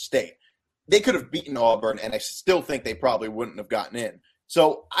Arizona State. They could have beaten Auburn, and I still think they probably wouldn't have gotten in.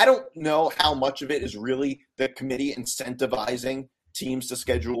 So I don't know how much of it is really the committee incentivizing teams to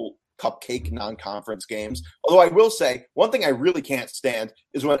schedule cupcake non-conference games. Although I will say, one thing I really can't stand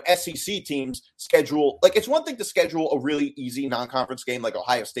is when SEC teams schedule, it's one thing to schedule a really easy non-conference game like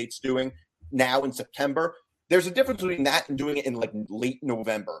Ohio State's doing now in September. There's a difference between that and doing it in late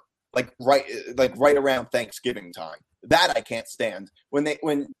November, right around Thanksgiving time. That I can't stand. When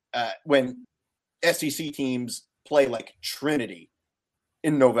SEC teams play like Trinity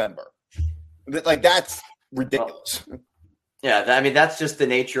in November, that's ridiculous. Yeah, that's just the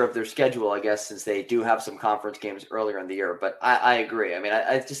nature of their schedule, I guess, since they do have some conference games earlier in the year. But I agree.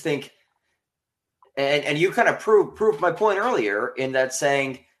 I just think, and you kind of proved my point earlier in that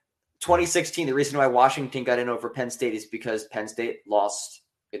saying 2016, the reason why Washington got in over Penn State is because Penn State lost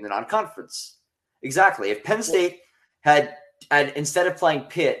in the non-conference. Exactly. If Penn State had instead of playing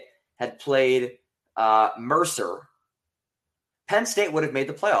Pitt, had played Mercer, Penn State would have made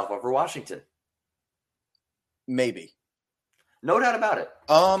the playoff over Washington. Maybe. No doubt about it.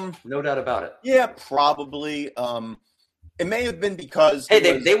 No doubt about it. Yeah, probably. It may have been because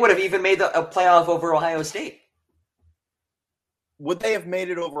they would have even made a playoff over Ohio State. Would they have made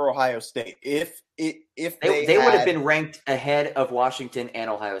it over Ohio State if they would have been ranked ahead of Washington and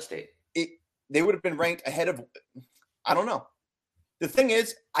Ohio State? They would have been ranked ahead of. I don't know. The thing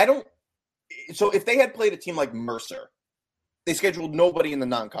is, So if they had played a team like Mercer, they scheduled nobody in the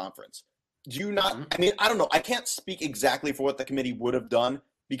non-conference. Do you not? I don't know. I can't speak exactly for what the committee would have done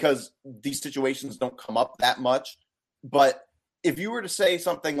because these situations don't come up that much. But if you were to say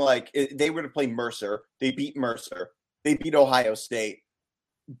something like they were to play Mercer, they beat Ohio State.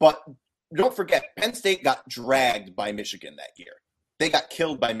 But don't forget, Penn State got dragged by Michigan that year. They got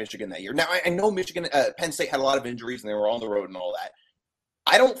killed by Michigan that year. Now, I know Penn State had a lot of injuries and they were on the road and all that.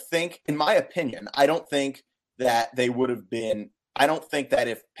 I don't think, in my opinion, that they would have been. I don't think that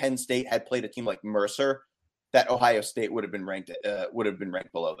if Penn State had played a team like Mercer, that Ohio State would have been ranked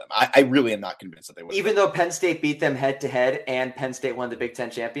below them. I really am not convinced that they would. Even though Penn State beat them head to head and Penn State won the Big Ten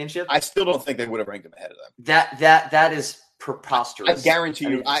championship, I still don't think they would have ranked them ahead of them. That is preposterous. I guarantee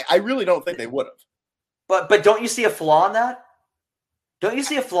you. I really don't think they would have. But don't you see a flaw in that? Don't you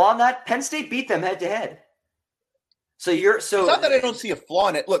see a flaw in that? Penn State beat them head to head. It's not that I don't see a flaw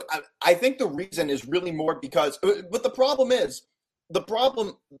in it. Look, I think the reason is really more because, but the problem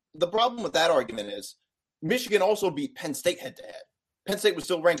with that argument is Michigan also beat Penn State head to head. Penn State was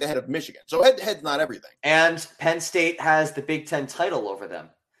still ranked ahead of Michigan. So head to head's not everything. And Penn State has the Big Ten title over them.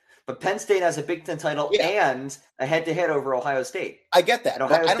 But Penn State has a Big Ten title and a head to head over Ohio State. I get that.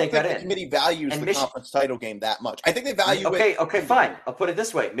 But I don't think the committee values the conference title game that much. I think they value it. Okay, fine. I'll put it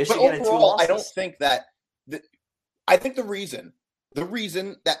this way. Michigan but had 2 overall, losses. I don't think that I think the reason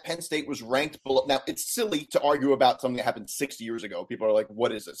that Penn State was ranked below, now it's silly to argue about something that happened 6 years ago. People are like,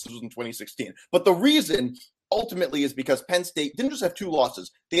 what is this? This was in 2016. But the reason ultimately is because Penn State didn't just have 2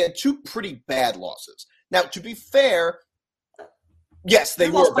 losses. They had 2 pretty bad losses. Now, to be fair, yes, they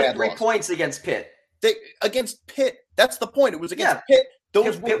were bad 3 points against Pitt. Against Pitt, that's the point. It was against Pitt.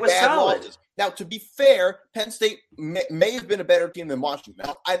 Those were bad losses. Now, to be fair, Penn State may have been a better team than Washington.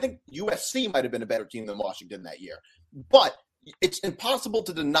 Now, I think USC might have been a better team than Washington that year. But it's impossible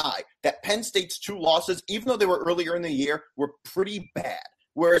to deny that Penn State's 2 losses, even though they were earlier in the year, were pretty bad.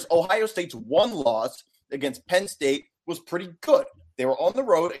 Whereas Ohio State's 1 loss against Penn State was pretty good. They were on the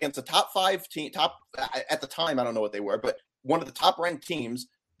road against a top 5 team, at the time, I don't know what they were, but one of the top-ranked teams.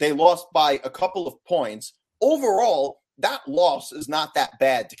 They lost by a couple of points. Overall, that loss is not that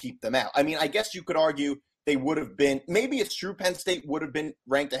bad to keep them out. I mean, I guess you could argue they would have been – maybe it's true Penn State would have been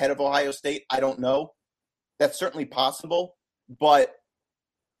ranked ahead of Ohio State. I don't know. That's certainly possible. But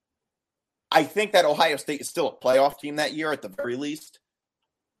I think that Ohio State is still a playoff team that year at the very least.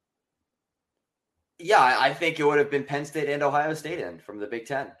 Yeah, I think it would have been Penn State and Ohio State in from the Big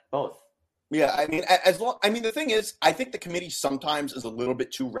Ten, both. Yeah, I mean, the thing is, I think the committee sometimes is a little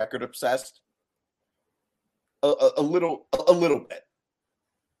bit too record obsessed. A little bit.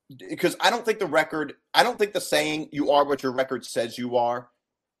 Because I don't think the saying "you are what your record says you are"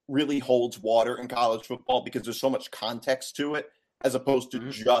 really holds water in college football because there's so much context to it, as opposed to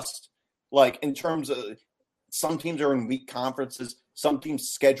just like in terms of some teams are in weak conferences, some teams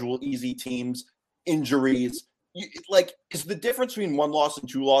schedule easy teams, injuries. Is the difference between 1 loss and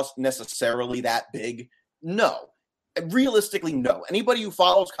 2 losses necessarily that big? No. Realistically, no. Anybody who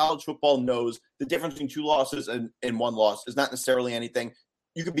follows college football knows the difference between 2 losses and 1 loss is not necessarily anything.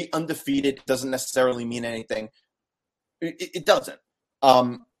 You could be undefeated. It doesn't necessarily mean anything. It doesn't.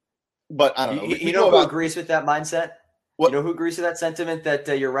 But I don't know. You know who agrees with that mindset? What? You know who agrees with that sentiment that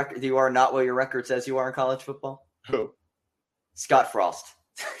you are not what your record says you are in college football? Who? Scott Frost.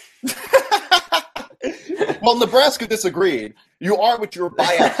 Well, Nebraska disagreed. You are what your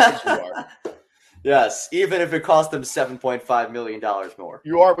buyout says you are. Yes, even if it cost them $7.5 million more.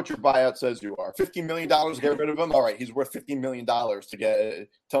 You are what your buyout says you are. $15 million to get rid of him? All right, he's worth $15 million to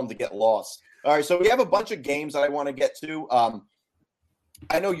tell him to get lost. All right, so we have a bunch of games that I want to get to.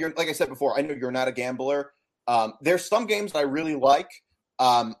 I know you're, like I said before, I know you're not a gambler. There's some games that I really like.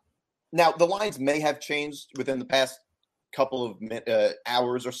 Now, the lines may have changed within the past couple of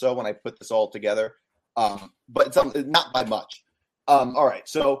hours or so when I put this all together, but it's not by much. All right,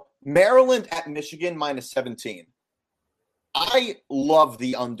 so Maryland at Michigan -17. I love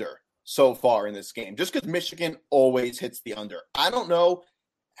the under so far in this game, just because Michigan always hits the under. I don't know,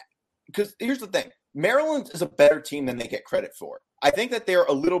 because here's the thing. Maryland is a better team than they get credit for. I think that they're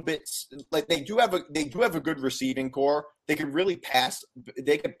a little bit like they do have a good receiving core. They could really pass.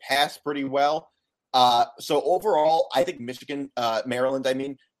 They could pass pretty well. So overall, I think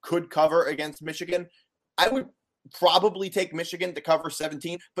Maryland, could cover against Michigan. I would probably take Michigan to cover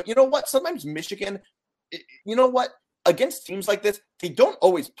 17. But you know what? Sometimes Michigan, against teams like this, they don't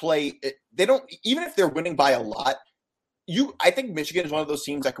always play. They don't, even if they're winning by a lot. I think Michigan is one of those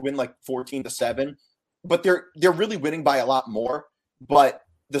teams that could win like 14-7, but they're really winning by a lot more. But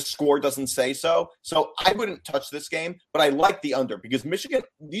the score doesn't say so. So I wouldn't touch this game, but I like the under because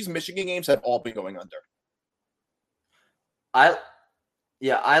these Michigan games have all been going under. I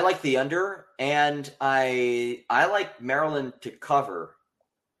like the under, and I like Maryland to cover.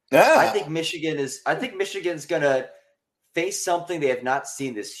 Yeah. I think Michigan's gonna face something they have not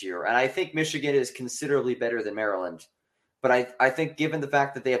seen this year, and I think Michigan is considerably better than Maryland. But I think given the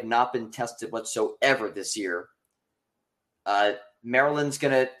fact that they have not been tested whatsoever this year, Maryland's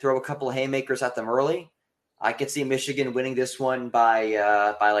going to throw a couple of haymakers at them early. I could see Michigan winning this one by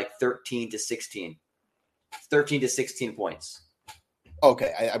like 13-16. 13-16 points.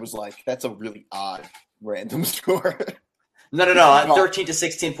 Okay, I was like, that's a really odd random score. No,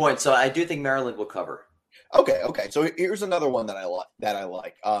 13-16 points. So I do think Maryland will cover. Okay. So here's another one that I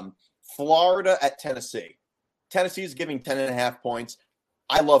like. Florida at Tennessee. Tennessee is giving 10.5 points.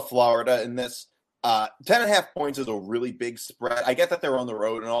 I love Florida in this. 10.5 points is a really big spread. I get that they're on the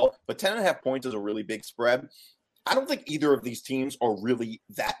road and all, but 10.5 points is a really big spread. I don't think either of these teams are really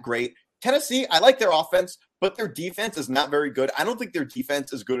that great. Tennessee, I like their offense, but their defense is not very good. I don't think their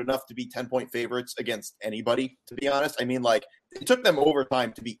defense is good enough to be 10-point favorites against anybody, to be honest. I mean, like, it took them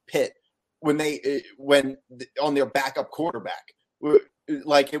overtime to beat Pitt when on their backup quarterback.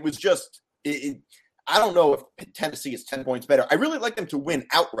 Like, it was just, I don't know if Tennessee is 10 points better. I really like them to win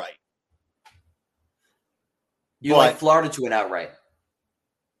outright. You like Florida to win outright?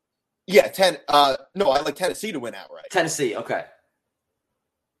 Yeah, no, I like Tennessee to win outright. Tennessee, okay.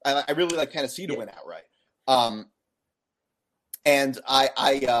 I really like Tennessee to win outright. And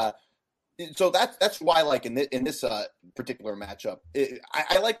so that's why, like, in this particular matchup,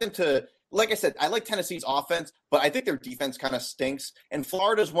 I like them to, like I said, I like Tennessee's offense, but I think their defense kind of stinks. And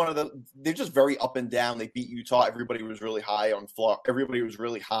Florida's they're just very up and down. They beat Utah. Everybody was really high on Florida. Everybody was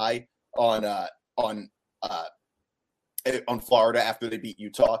really high on Florida after they beat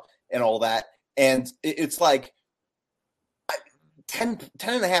Utah and all that. And it's like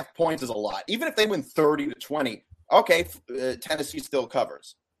 10.5 points is a lot. Even if they win 30-20, okay, Tennessee still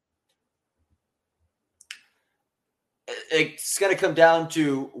covers. It's going to come down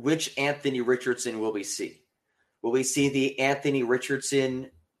to which Anthony Richardson will we see. Will we see the Anthony Richardson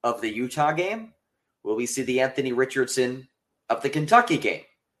of the Utah game? Will we see the Anthony Richardson of the Kentucky game?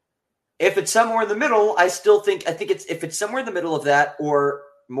 If it's somewhere in the middle, I think if it's somewhere in the middle of that or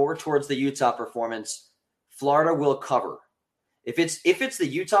more towards the Utah performance, Florida will cover. If it's the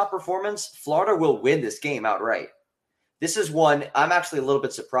Utah performance, Florida will win this game outright. This is one I'm actually a little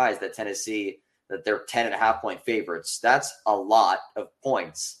bit surprised that Tennessee, that they're 10.5 point favorites. That's a lot of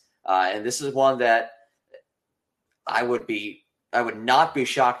points. And this is one that I would not be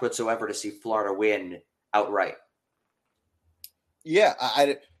shocked whatsoever to see Florida win outright. Yeah,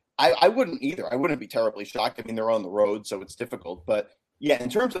 I wouldn't either. I wouldn't be terribly shocked. I mean, they're on the road, so it's difficult. But yeah,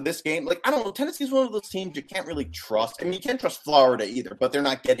 in terms of this game, like, I don't know, Tennessee's one of those teams you can't really trust. I mean, you can't trust Florida either, but they're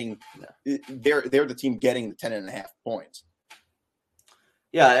not getting they're the team getting the 10.5 points.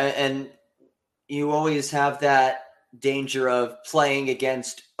 Yeah, and you always have that danger of playing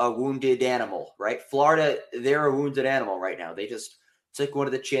against a wounded animal, right? Florida, they're a wounded animal right now. They just took one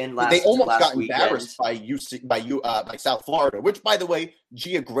to the chin last weekend. They almost got embarrassed by South Florida, which, by the way,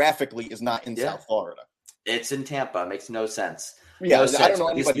 geographically is not in South Florida. It's in Tampa. It makes no sense. Yeah, no sense. I don't know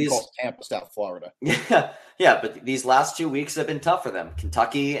anybody who calls Tampa South Florida. Yeah, but these last 2 weeks have been tough for them.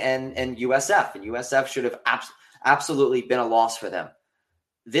 Kentucky and USF. And USF should have absolutely been a loss for them.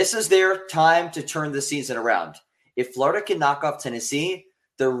 This is their time to turn the season around. If Florida can knock off Tennessee,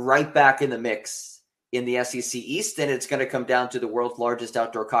 they're right back in the mix in the SEC East, and it's going to come down to the world's largest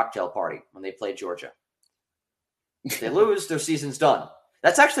outdoor cocktail party when they play Georgia. If they lose, their season's done.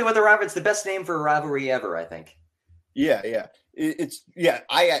 That's actually what it's the best name for a rivalry ever, I think. Yeah.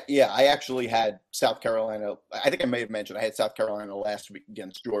 I actually had South Carolina. I think I may have mentioned I had South Carolina last week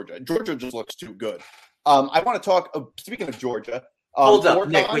against Georgia. Georgia just looks too good. I want to talk. Speaking of Georgia, hold up,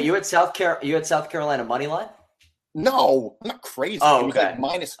 Nick. But you had South Carolina money line? No, I'm not crazy. Oh, it was like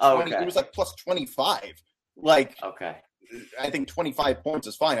minus 20. It was like plus 25. Like, okay, I think 25 points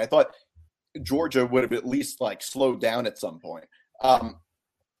is fine. I thought Georgia would have at least like slowed down at some point. All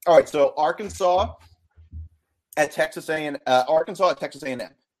right, so Arkansas at Texas A&M.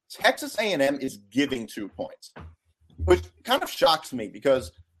 Texas A&M is giving 2 points, which kind of shocks me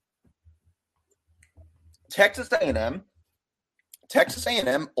because Texas A&M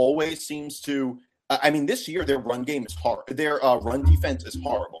always seems to. I mean, this year their run game is hard. Their run defense is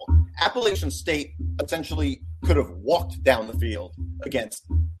horrible. Appalachian State essentially could have walked down the field against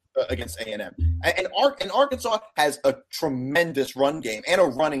A&M. And Arkansas has a tremendous run game and a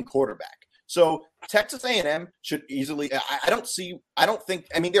running quarterback. So Texas A&M should easily. I don't think.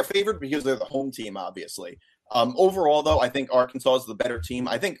 I mean, they're favored because they're the home team, obviously. Overall, though, I think Arkansas is the better team.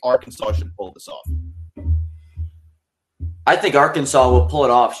 I think Arkansas should pull this off. I think Arkansas will pull it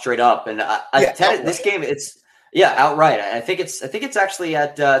off straight up, and this game, outright. I think it's actually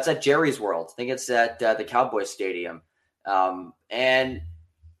at Jerry's World. I think it's at the Cowboys Stadium, and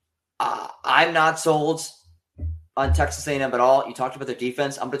I'm not sold on Texas A&M at all. You talked about their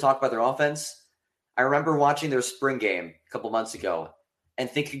defense. I'm going to talk about their offense. I remember watching their spring game a couple months ago and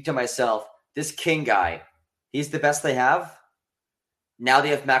thinking to myself, this King guy, he's the best they have. Now they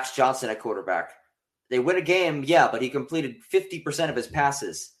have Max Johnson at quarterback. They win a game, yeah, but he completed 50% of his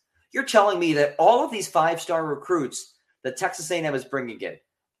passes. You're telling me that all of these 5-star recruits that Texas A&M is bringing in,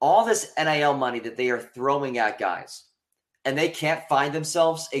 all this NIL money that they are throwing at guys, and they can't find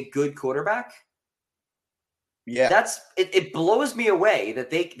themselves a good quarterback? Yeah. It blows me away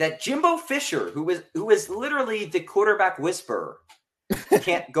that Jimbo Fisher, who is literally the quarterback whisperer,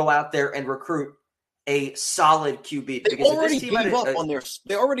 can't go out there and recruit a solid QB.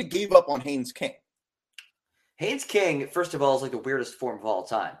 They already gave up on Haynes King. Haynes King, first of all, is like the weirdest form of all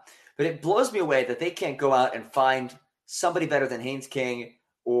time. But it blows me away that they can't go out and find somebody better than Haynes King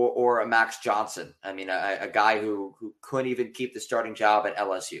or a Max Johnson. I mean, a guy who couldn't even keep the starting job at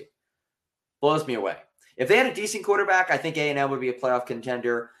LSU. Blows me away. If they had a decent quarterback, I think A&M would be a playoff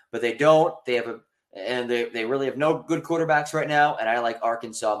contender, but they don't. They really have no good quarterbacks right now, and I like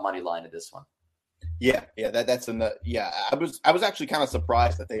Arkansas money line in this one. Yeah, that's in the I was actually kind of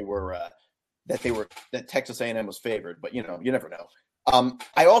surprised that that Texas A&M was favored, but you never know.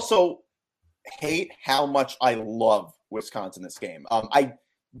 I also hate how much I love Wisconsin this game. I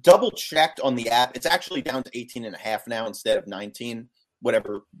double checked on the app. It's actually down to 18.5 now instead of 19,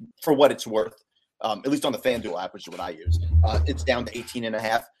 whatever, for what it's worth. At least on the FanDuel app, which is what I use. It's down to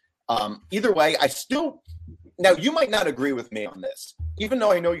 18.5. Either way, now you might not agree with me on this, even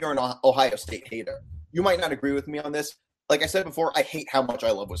though I know you're an Ohio State hater. You might not agree with me on this. Like I said before, I hate how much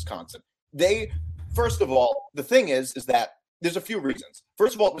I love Wisconsin. First of all, the thing is that there's a few reasons.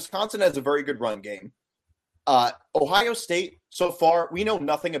 First of all, Wisconsin has a very good run game. Ohio State, so far, we know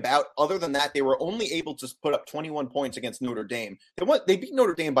nothing about. Other than that, they were only able to put up 21 points against Notre Dame. They beat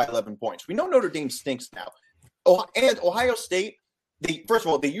Notre Dame by 11 points. We know Notre Dame stinks now. And Ohio State, first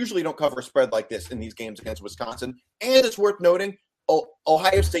of all, they usually don't cover a spread like this in these games against Wisconsin. And it's worth noting,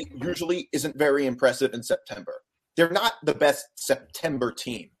 Ohio State usually isn't very impressive in September. They're not the best September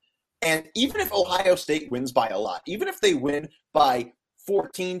team. And even if Ohio State wins by a lot, even if they win by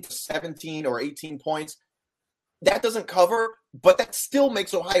 14 to 17 or 18 points, that doesn't cover, but that still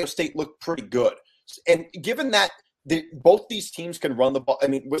makes Ohio State look pretty good. And given that both these teams can run the ball, I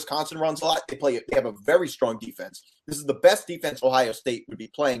mean, Wisconsin runs a lot. They have a very strong defense. This is the best defense Ohio State would be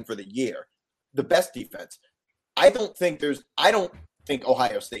playing for the year. The best defense. I don't think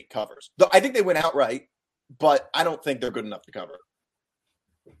Ohio State covers. I think they win outright, but I don't think they're good enough to cover.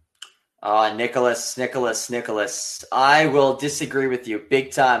 Nicholas. I will disagree with you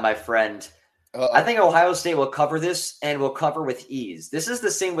big time, my friend. I think Ohio State will cover this and will cover with ease. This is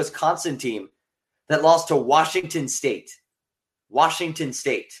the same Wisconsin team that lost to Washington State. But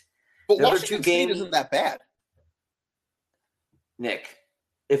Washington State isn't that bad. Nick,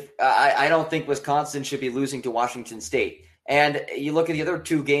 I don't think Wisconsin should be losing to Washington State. And you look at the other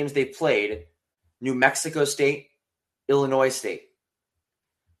two games they played, New Mexico State, Illinois State.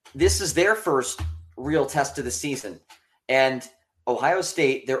 This is their first real test of the season. And Ohio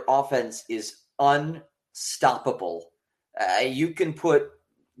State, their offense is unstoppable. You can put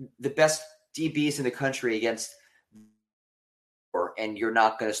the best DBs in the country against, and you're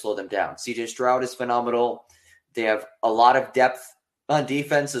not going to slow them down. CJ Stroud is phenomenal. They have a lot of depth on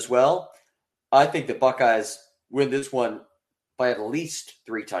defense as well. I think the Buckeyes win this one by at least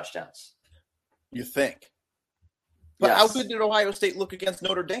 3 touchdowns. You think? But yes. How good did Ohio State look against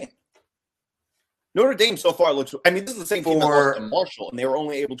Notre Dame? Notre Dame so far looks – I mean, this is the same team that lost to Marshall, and they were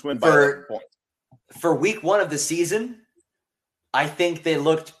only able to win by 11 points. For week 1 of the season, I think they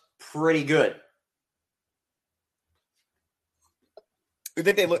looked pretty good. I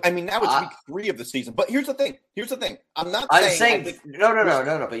think they look – I mean, now it's week 3 of the season. But here's the thing. I'm saying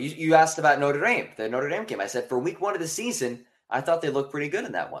no. But you asked about Notre Dame, the Notre Dame game. I said for week 1 of the season, I thought they looked pretty good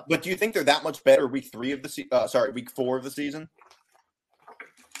in that one. But do you think they're that much better week 4 of the season?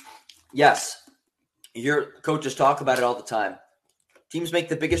 Yes. Your coaches talk about it all the time. Teams make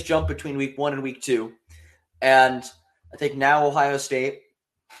the biggest jump between week 1 and week 2. And I think now Ohio State,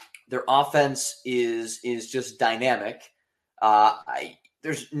 their offense is just dynamic.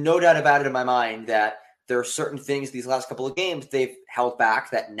 There's no doubt about it in my mind that there are certain things these last couple of games they've held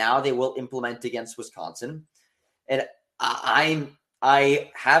back that now they will implement against Wisconsin. And I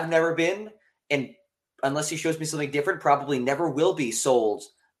have never been, and unless he shows me something different, probably never will be sold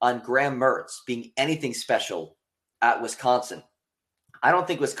on Graham Mertz being anything special at Wisconsin. I don't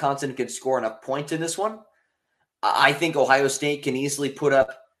think Wisconsin could score enough points in this one. I think Ohio State can easily put up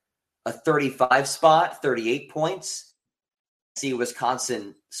a 35 spot, 38 points. See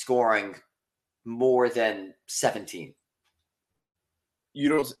Wisconsin scoring more than 17. You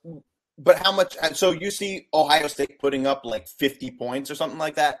don't, but how much? So you see Ohio State putting up like 50 points or something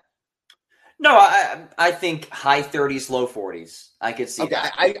like that? No, I think high 30s, low 40s. I could see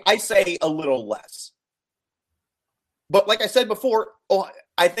that. I say a little less. But like I said before,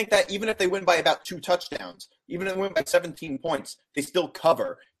 I think that even if they win by about 2 touchdowns, even if they win by 17 points, they still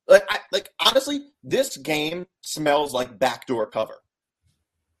cover. Honestly, this game smells like backdoor cover.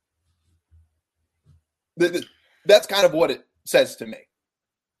 That's kind of what it says to me.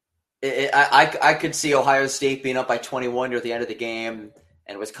 I could see Ohio State being up by 21 near the end of the game,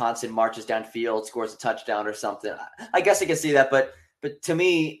 and Wisconsin marches downfield, scores a touchdown or something. I guess I can see that, but to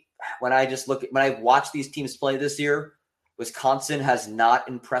me, when I watch these teams play this year, Wisconsin has not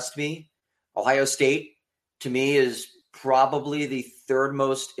impressed me. Ohio State, to me, is probably the third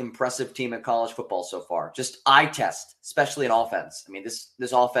most impressive team in college football so far. Just eye test, especially in offense. I mean,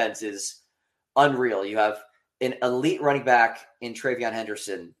 this offense is unreal. You have an elite running back in TreVeyon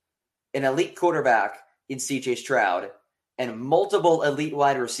Henderson, an elite quarterback in CJ Stroud, and multiple elite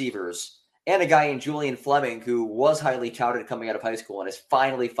wide receivers, and a guy in Julian Fleming who was highly touted coming out of high school and is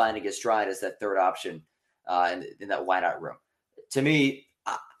finally finding his stride as that third option in that wideout room. To me,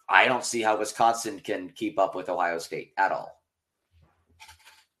 I don't see how Wisconsin can keep up with Ohio State at all.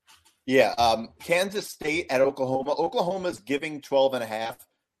 Yeah, Kansas State at Oklahoma. Oklahoma's giving 12.5.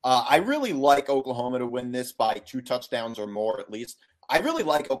 I really like Oklahoma to win this by 2 touchdowns or more at least. I really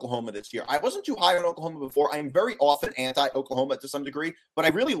like Oklahoma this year. I wasn't too high on Oklahoma before. I am very often anti-Oklahoma to some degree, but I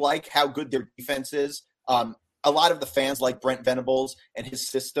really like how good their defense is. A lot of the fans like Brent Venables and his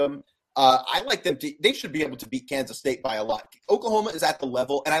system. I like them. They should be able to beat Kansas State by a lot. Oklahoma is at the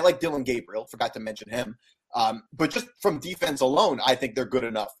level, and I like Dylan Gabriel. Forgot to mention him. But just from defense alone, I think they're good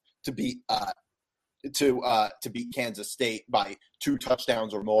enough to beat Kansas State by 2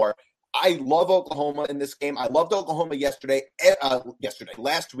 touchdowns or more. I love Oklahoma in this game. I loved Oklahoma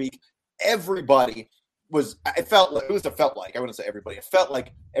last week. Everybody was. It felt like I wouldn't say everybody. It felt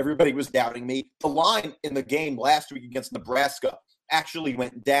like everybody was doubting me. The line in the game last week against Nebraska actually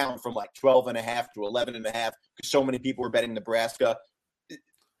went down from like 12.5 to 11.5 because so many people were betting Nebraska.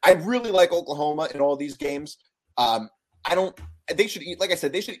 I really like Oklahoma in all these games. They should, like I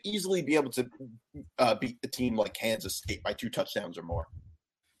said, they should easily be able to beat a team like Kansas State by 2 touchdowns or more.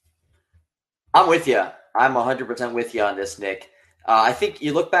 I'm with you. I'm 100% with you on this, Nick. I think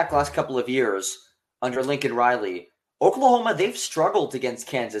you look back last couple of years under Lincoln Riley, Oklahoma, they've struggled against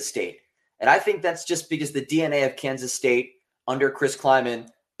Kansas State. And I think that's just because the DNA of Kansas State under Chris Kleiman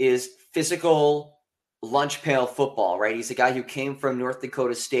is physical lunch pail football, right? He's a guy who came from North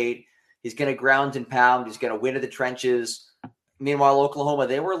Dakota State. He's going to ground and pound. He's going to win in the trenches. Meanwhile, Oklahoma,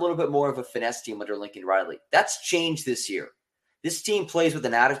 they were a little bit more of a finesse team under Lincoln Riley. That's changed this year. This team plays with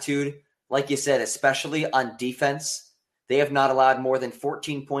an attitude, like you said, especially on defense. They have not allowed more than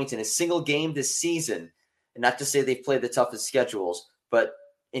 14 points in a single game this season. And not to say they've played the toughest schedules, but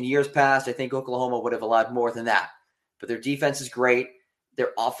in years past, I think Oklahoma would have allowed more than that. But their defense is great.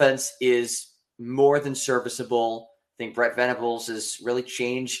 Their offense is more than serviceable. I think Brent Venables has really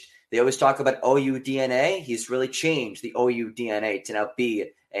changed. They always talk about OU DNA. He's really changed the OU DNA to now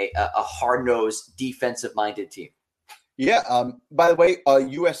be a hard-nosed, defensive-minded team. Yeah. By the way,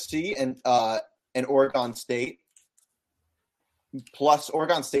 USC and Oregon State. Plus,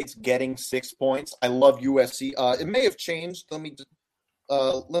 Oregon State's getting 6 points. I love USC. It may have changed. Let me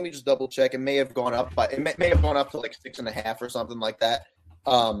just double check. It may have gone up, but it may have gone up to like 6.5 or something like that.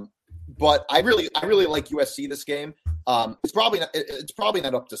 But I really like USC this game. It's probably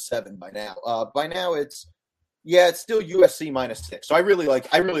not up to 7 by now. By now it's still USC -6. So I really like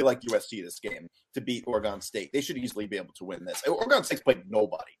USC this game to beat Oregon State. They should easily be able to win this. Oregon State's played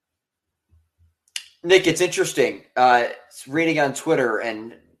nobody. Nick, it's interesting. Reading on Twitter,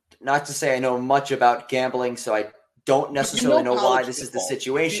 and not to say I know much about gambling, so I don't necessarily know why this is the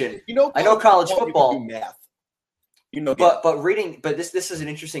situation. I know college football. You math. But this is an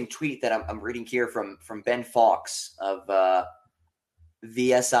interesting tweet that I'm reading here from Ben Fawkes of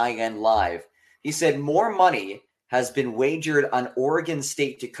VSIN Live. He said more money has been wagered on Oregon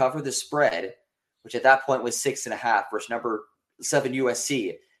State to cover the spread, which at that point was 6.5 versus number 7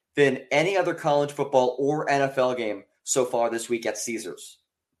 USC, than any other college football or NFL game so far this week at Caesars.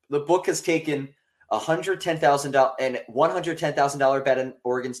 The book has taken $110,000 and $110,000 bet on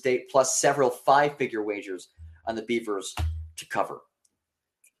Oregon State plus several 5-figure wagers on the Beavers to cover.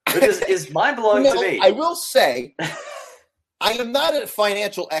 Which is mind-blowing to me. I will say, I am not a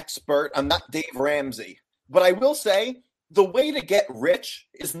financial expert. I'm not Dave Ramsey. But I will say, the way to get rich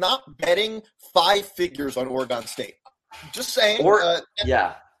is not betting 5 figures on Oregon State. Just saying.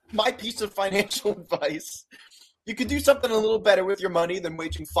 My piece of financial advice. You could do something a little better with your money than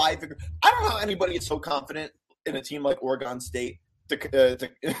wagering 5 figures. I don't know how anybody is so confident in a team like Oregon State like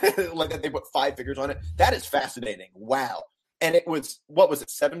that they put 5 figures on it. That is fascinating. Wow. And it was,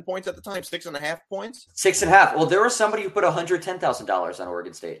 7 points at the time? 6.5 points? 6.5. Well, there was somebody who put $110,000 on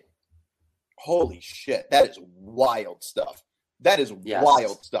Oregon State. Holy shit. That is wild stuff.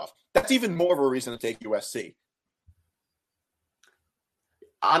 Wild stuff. That's even more of a reason to take USC.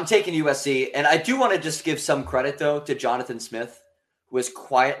 I'm taking USC, and I do want to just give some credit, though, to Jonathan Smith, who has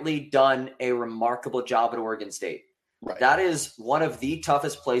quietly done a remarkable job at Oregon State. Right. That is one of the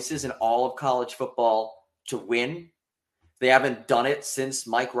toughest places in all of college football to win. They haven't done it since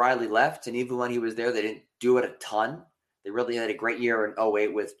Mike Riley left, and even when he was there, they didn't do it a ton. They really had a great year in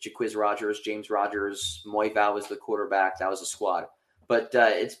 2008 with Jaquiz Rogers, James Rogers, Moy Val was the quarterback. That was a squad. But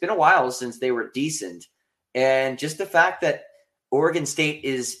it's been a while since they were decent. And just the fact that Oregon State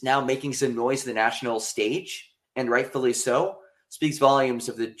is now making some noise in the national stage, and rightfully so, speaks volumes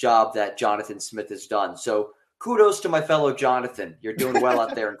of the job that Jonathan Smith has done. So kudos to my fellow Jonathan. You're doing well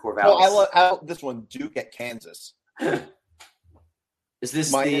out there in Corvallis. Well, I love this one, Duke at Kansas. Is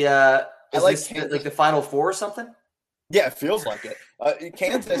this like the Final Four or something? Yeah, it feels like it.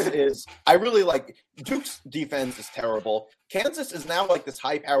 Kansas is – I really like – Duke's defense is terrible. Kansas is now like this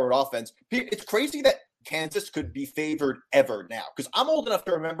high-powered offense. It's crazy that Kansas could be favored ever now, because I'm old enough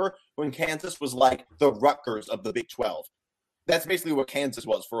to remember when Kansas was like the Rutgers of the Big 12. That's basically what Kansas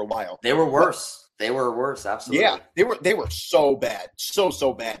was for a while. They were worse. Absolutely. Yeah, they were so bad,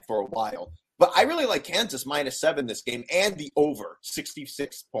 so bad for a while. But I really like Kansas -7 this game and the over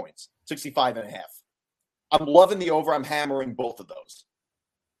 66 points, 65.5. I'm loving the over. I'm hammering both of those.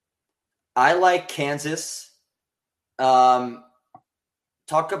 I like Kansas. Talk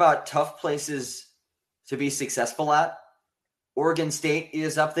about tough places to be successful at. Oregon State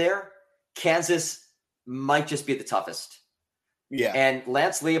is up there. Kansas might just be the toughest. Yeah. And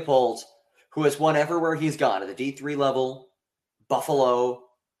Lance Leopold, who has won everywhere he's gone at the D3 level, Buffalo,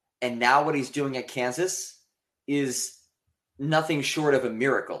 and now what he's doing at Kansas is nothing short of a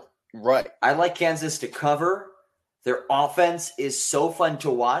miracle. Right. I like Kansas to cover. Their offense is so fun to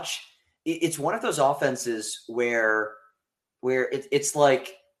watch. It's one of those offenses where it's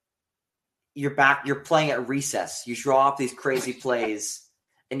like you're playing at recess. You draw up these crazy plays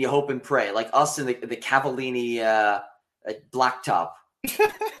and you hope and pray, like us in the Cavallini blacktop,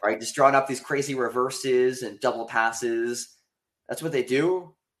 right? Just drawing up these crazy reverses and double passes. That's what they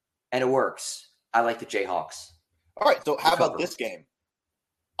do, and it works. I like the Jayhawks. All right, so how about this game?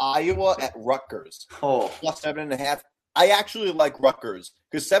 Iowa at Rutgers. +7.5. I actually like Rutgers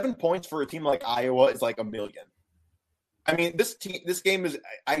because 7 points for a team like Iowa is like a million. I mean, this game is.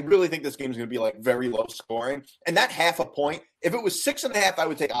 I really think this game is going to be like very low scoring, and that half a point. If it was 6.5, I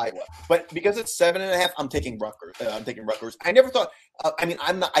would take Iowa, but because it's 7.5, I'm taking Rutgers. I never thought. I mean,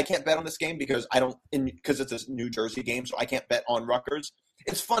 I can't bet on this game because because it's a New Jersey game, so I can't bet on Rutgers.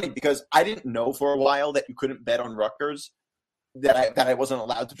 It's funny because I didn't know for a while that you couldn't bet on Rutgers. That I wasn't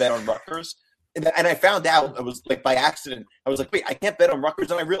allowed to bet on Rutgers. And I found out, it was like by accident. I was like, wait, I can't bet on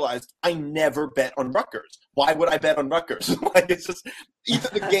Rutgers. And I realized I never bet on Rutgers. Why would I bet on Rutgers? Like, it's just either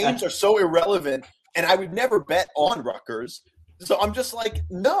the games are so irrelevant and I would never bet on Rutgers. So I'm just like,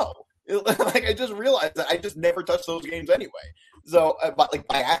 no. Like, I just realized that I just never touched those games anyway. So, but like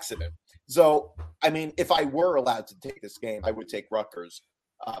by accident. So, I mean, if I were allowed to take this game, I would take Rutgers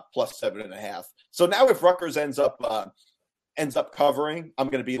 +7.5. So now if Rutgers ends up covering, I'm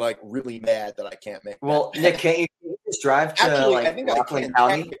going to be like really mad that I can't make. Well, Nick, can't you just drive to Actually, I think Rockland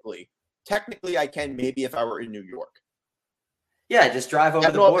I can County? Technically, I can maybe if I were in New York. Yeah, just drive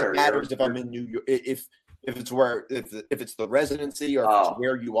over the border. It matters if I'm in New York. If it's the residency or if it's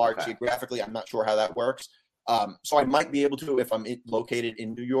where you are geographically. I'm not sure how that works. So I might be able to if I'm located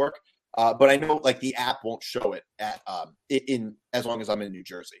in New York. But I know like the app won't show it at in as long as I'm in New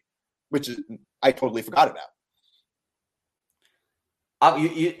Jersey, which is I totally forgot about.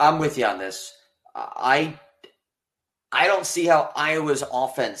 I'm with you on this. I don't see how Iowa's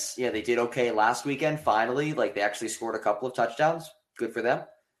offense. Yeah, they did okay last weekend. Finally, like they actually scored a couple of touchdowns. Good for them.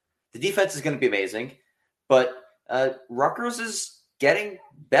 The defense is going to be amazing, but Rutgers is getting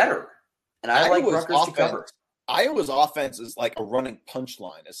better, and I like Rutgers to cover. Iowa's offense is like a running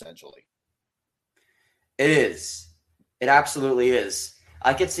punchline, essentially. It is. It absolutely is.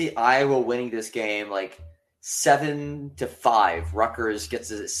 I could see Iowa winning this game like 7-5. Rutgers gets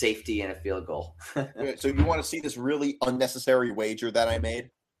a safety and a field goal. So you want to see this really unnecessary wager that I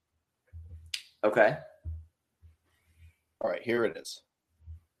made? Okay. All right, here it is.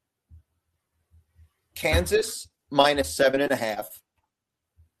 Kansas -7.5.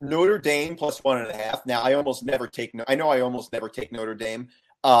 Notre Dame +1.5. Now I almost never take Notre Dame.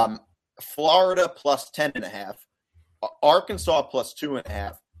 Florida +10.5. Arkansas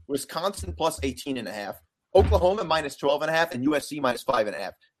 +2.5. Wisconsin +18.5. Oklahoma -12.5 and USC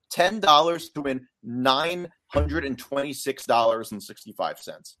 -5.5. $10 to win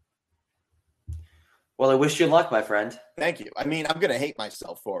 $926.65. Well, I wish you luck, my friend. Thank you. I mean, I'm going to hate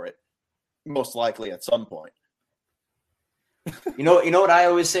myself for it, most likely at some point. You know what I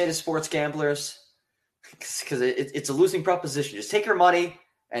always say to sports gamblers? Because it's a losing proposition. Just take your money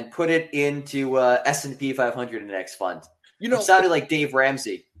and put it into S&P 500 index fund. It sounded like Dave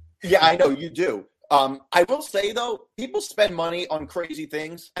Ramsey. Yeah, I know you do. I will say though, people spend money on crazy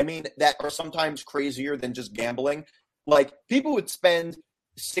things. I mean, that are sometimes crazier than just gambling. Like people would spend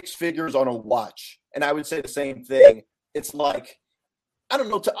 6 figures on a watch, and I would say the same thing. It's like, I don't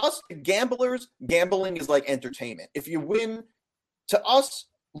know, to us gamblers, gambling is like entertainment. If you win, to us,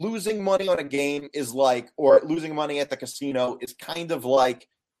 losing money on a game is like, or losing money at the casino is kind of like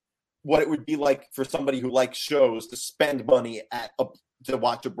what it would be like for somebody who likes shows to spend money to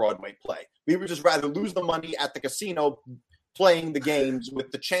watch a Broadway play. We would just rather lose the money at the casino playing the games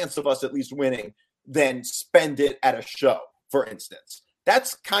with the chance of us at least winning than spend it at a show, for instance.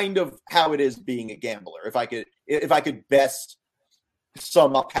 That's kind of how it is being a gambler. If I could best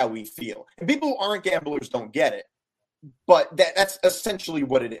sum up how we feel. And people who aren't gamblers don't get it, but that's essentially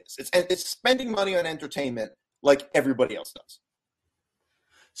what it is. It's spending money on entertainment like everybody else does.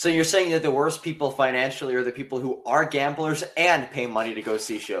 So you're saying that the worst people financially are the people who are gamblers and pay money to go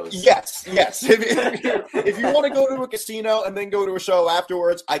see shows? Yes. If you want to go to a casino and then go to a show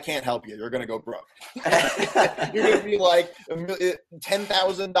afterwards, I can't help you. You're going to go broke. You're going to be like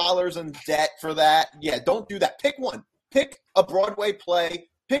 $10,000 in debt for that. Yeah, don't do that. Pick one. Pick a Broadway play.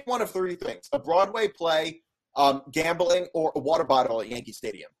 Pick one of 3 things. A Broadway play, gambling, or a water bottle at Yankee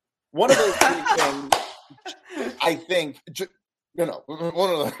Stadium. One of those 3 things, I think... one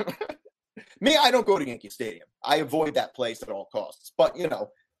of the me, I don't go to Yankee Stadium. I avoid that place at all costs. But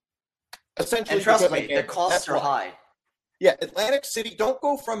essentially, and trust me, the costs are high. Yeah, Atlantic City. Don't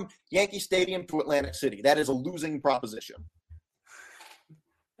go from Yankee Stadium to Atlantic City. That is a losing proposition.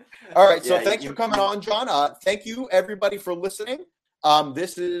 All right, so thanks for coming on, John. Thank you everybody for listening.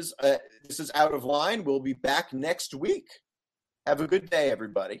 This is Out of Line. We'll be back next week. Have a good day,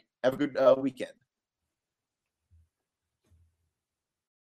 everybody. Have a good weekend.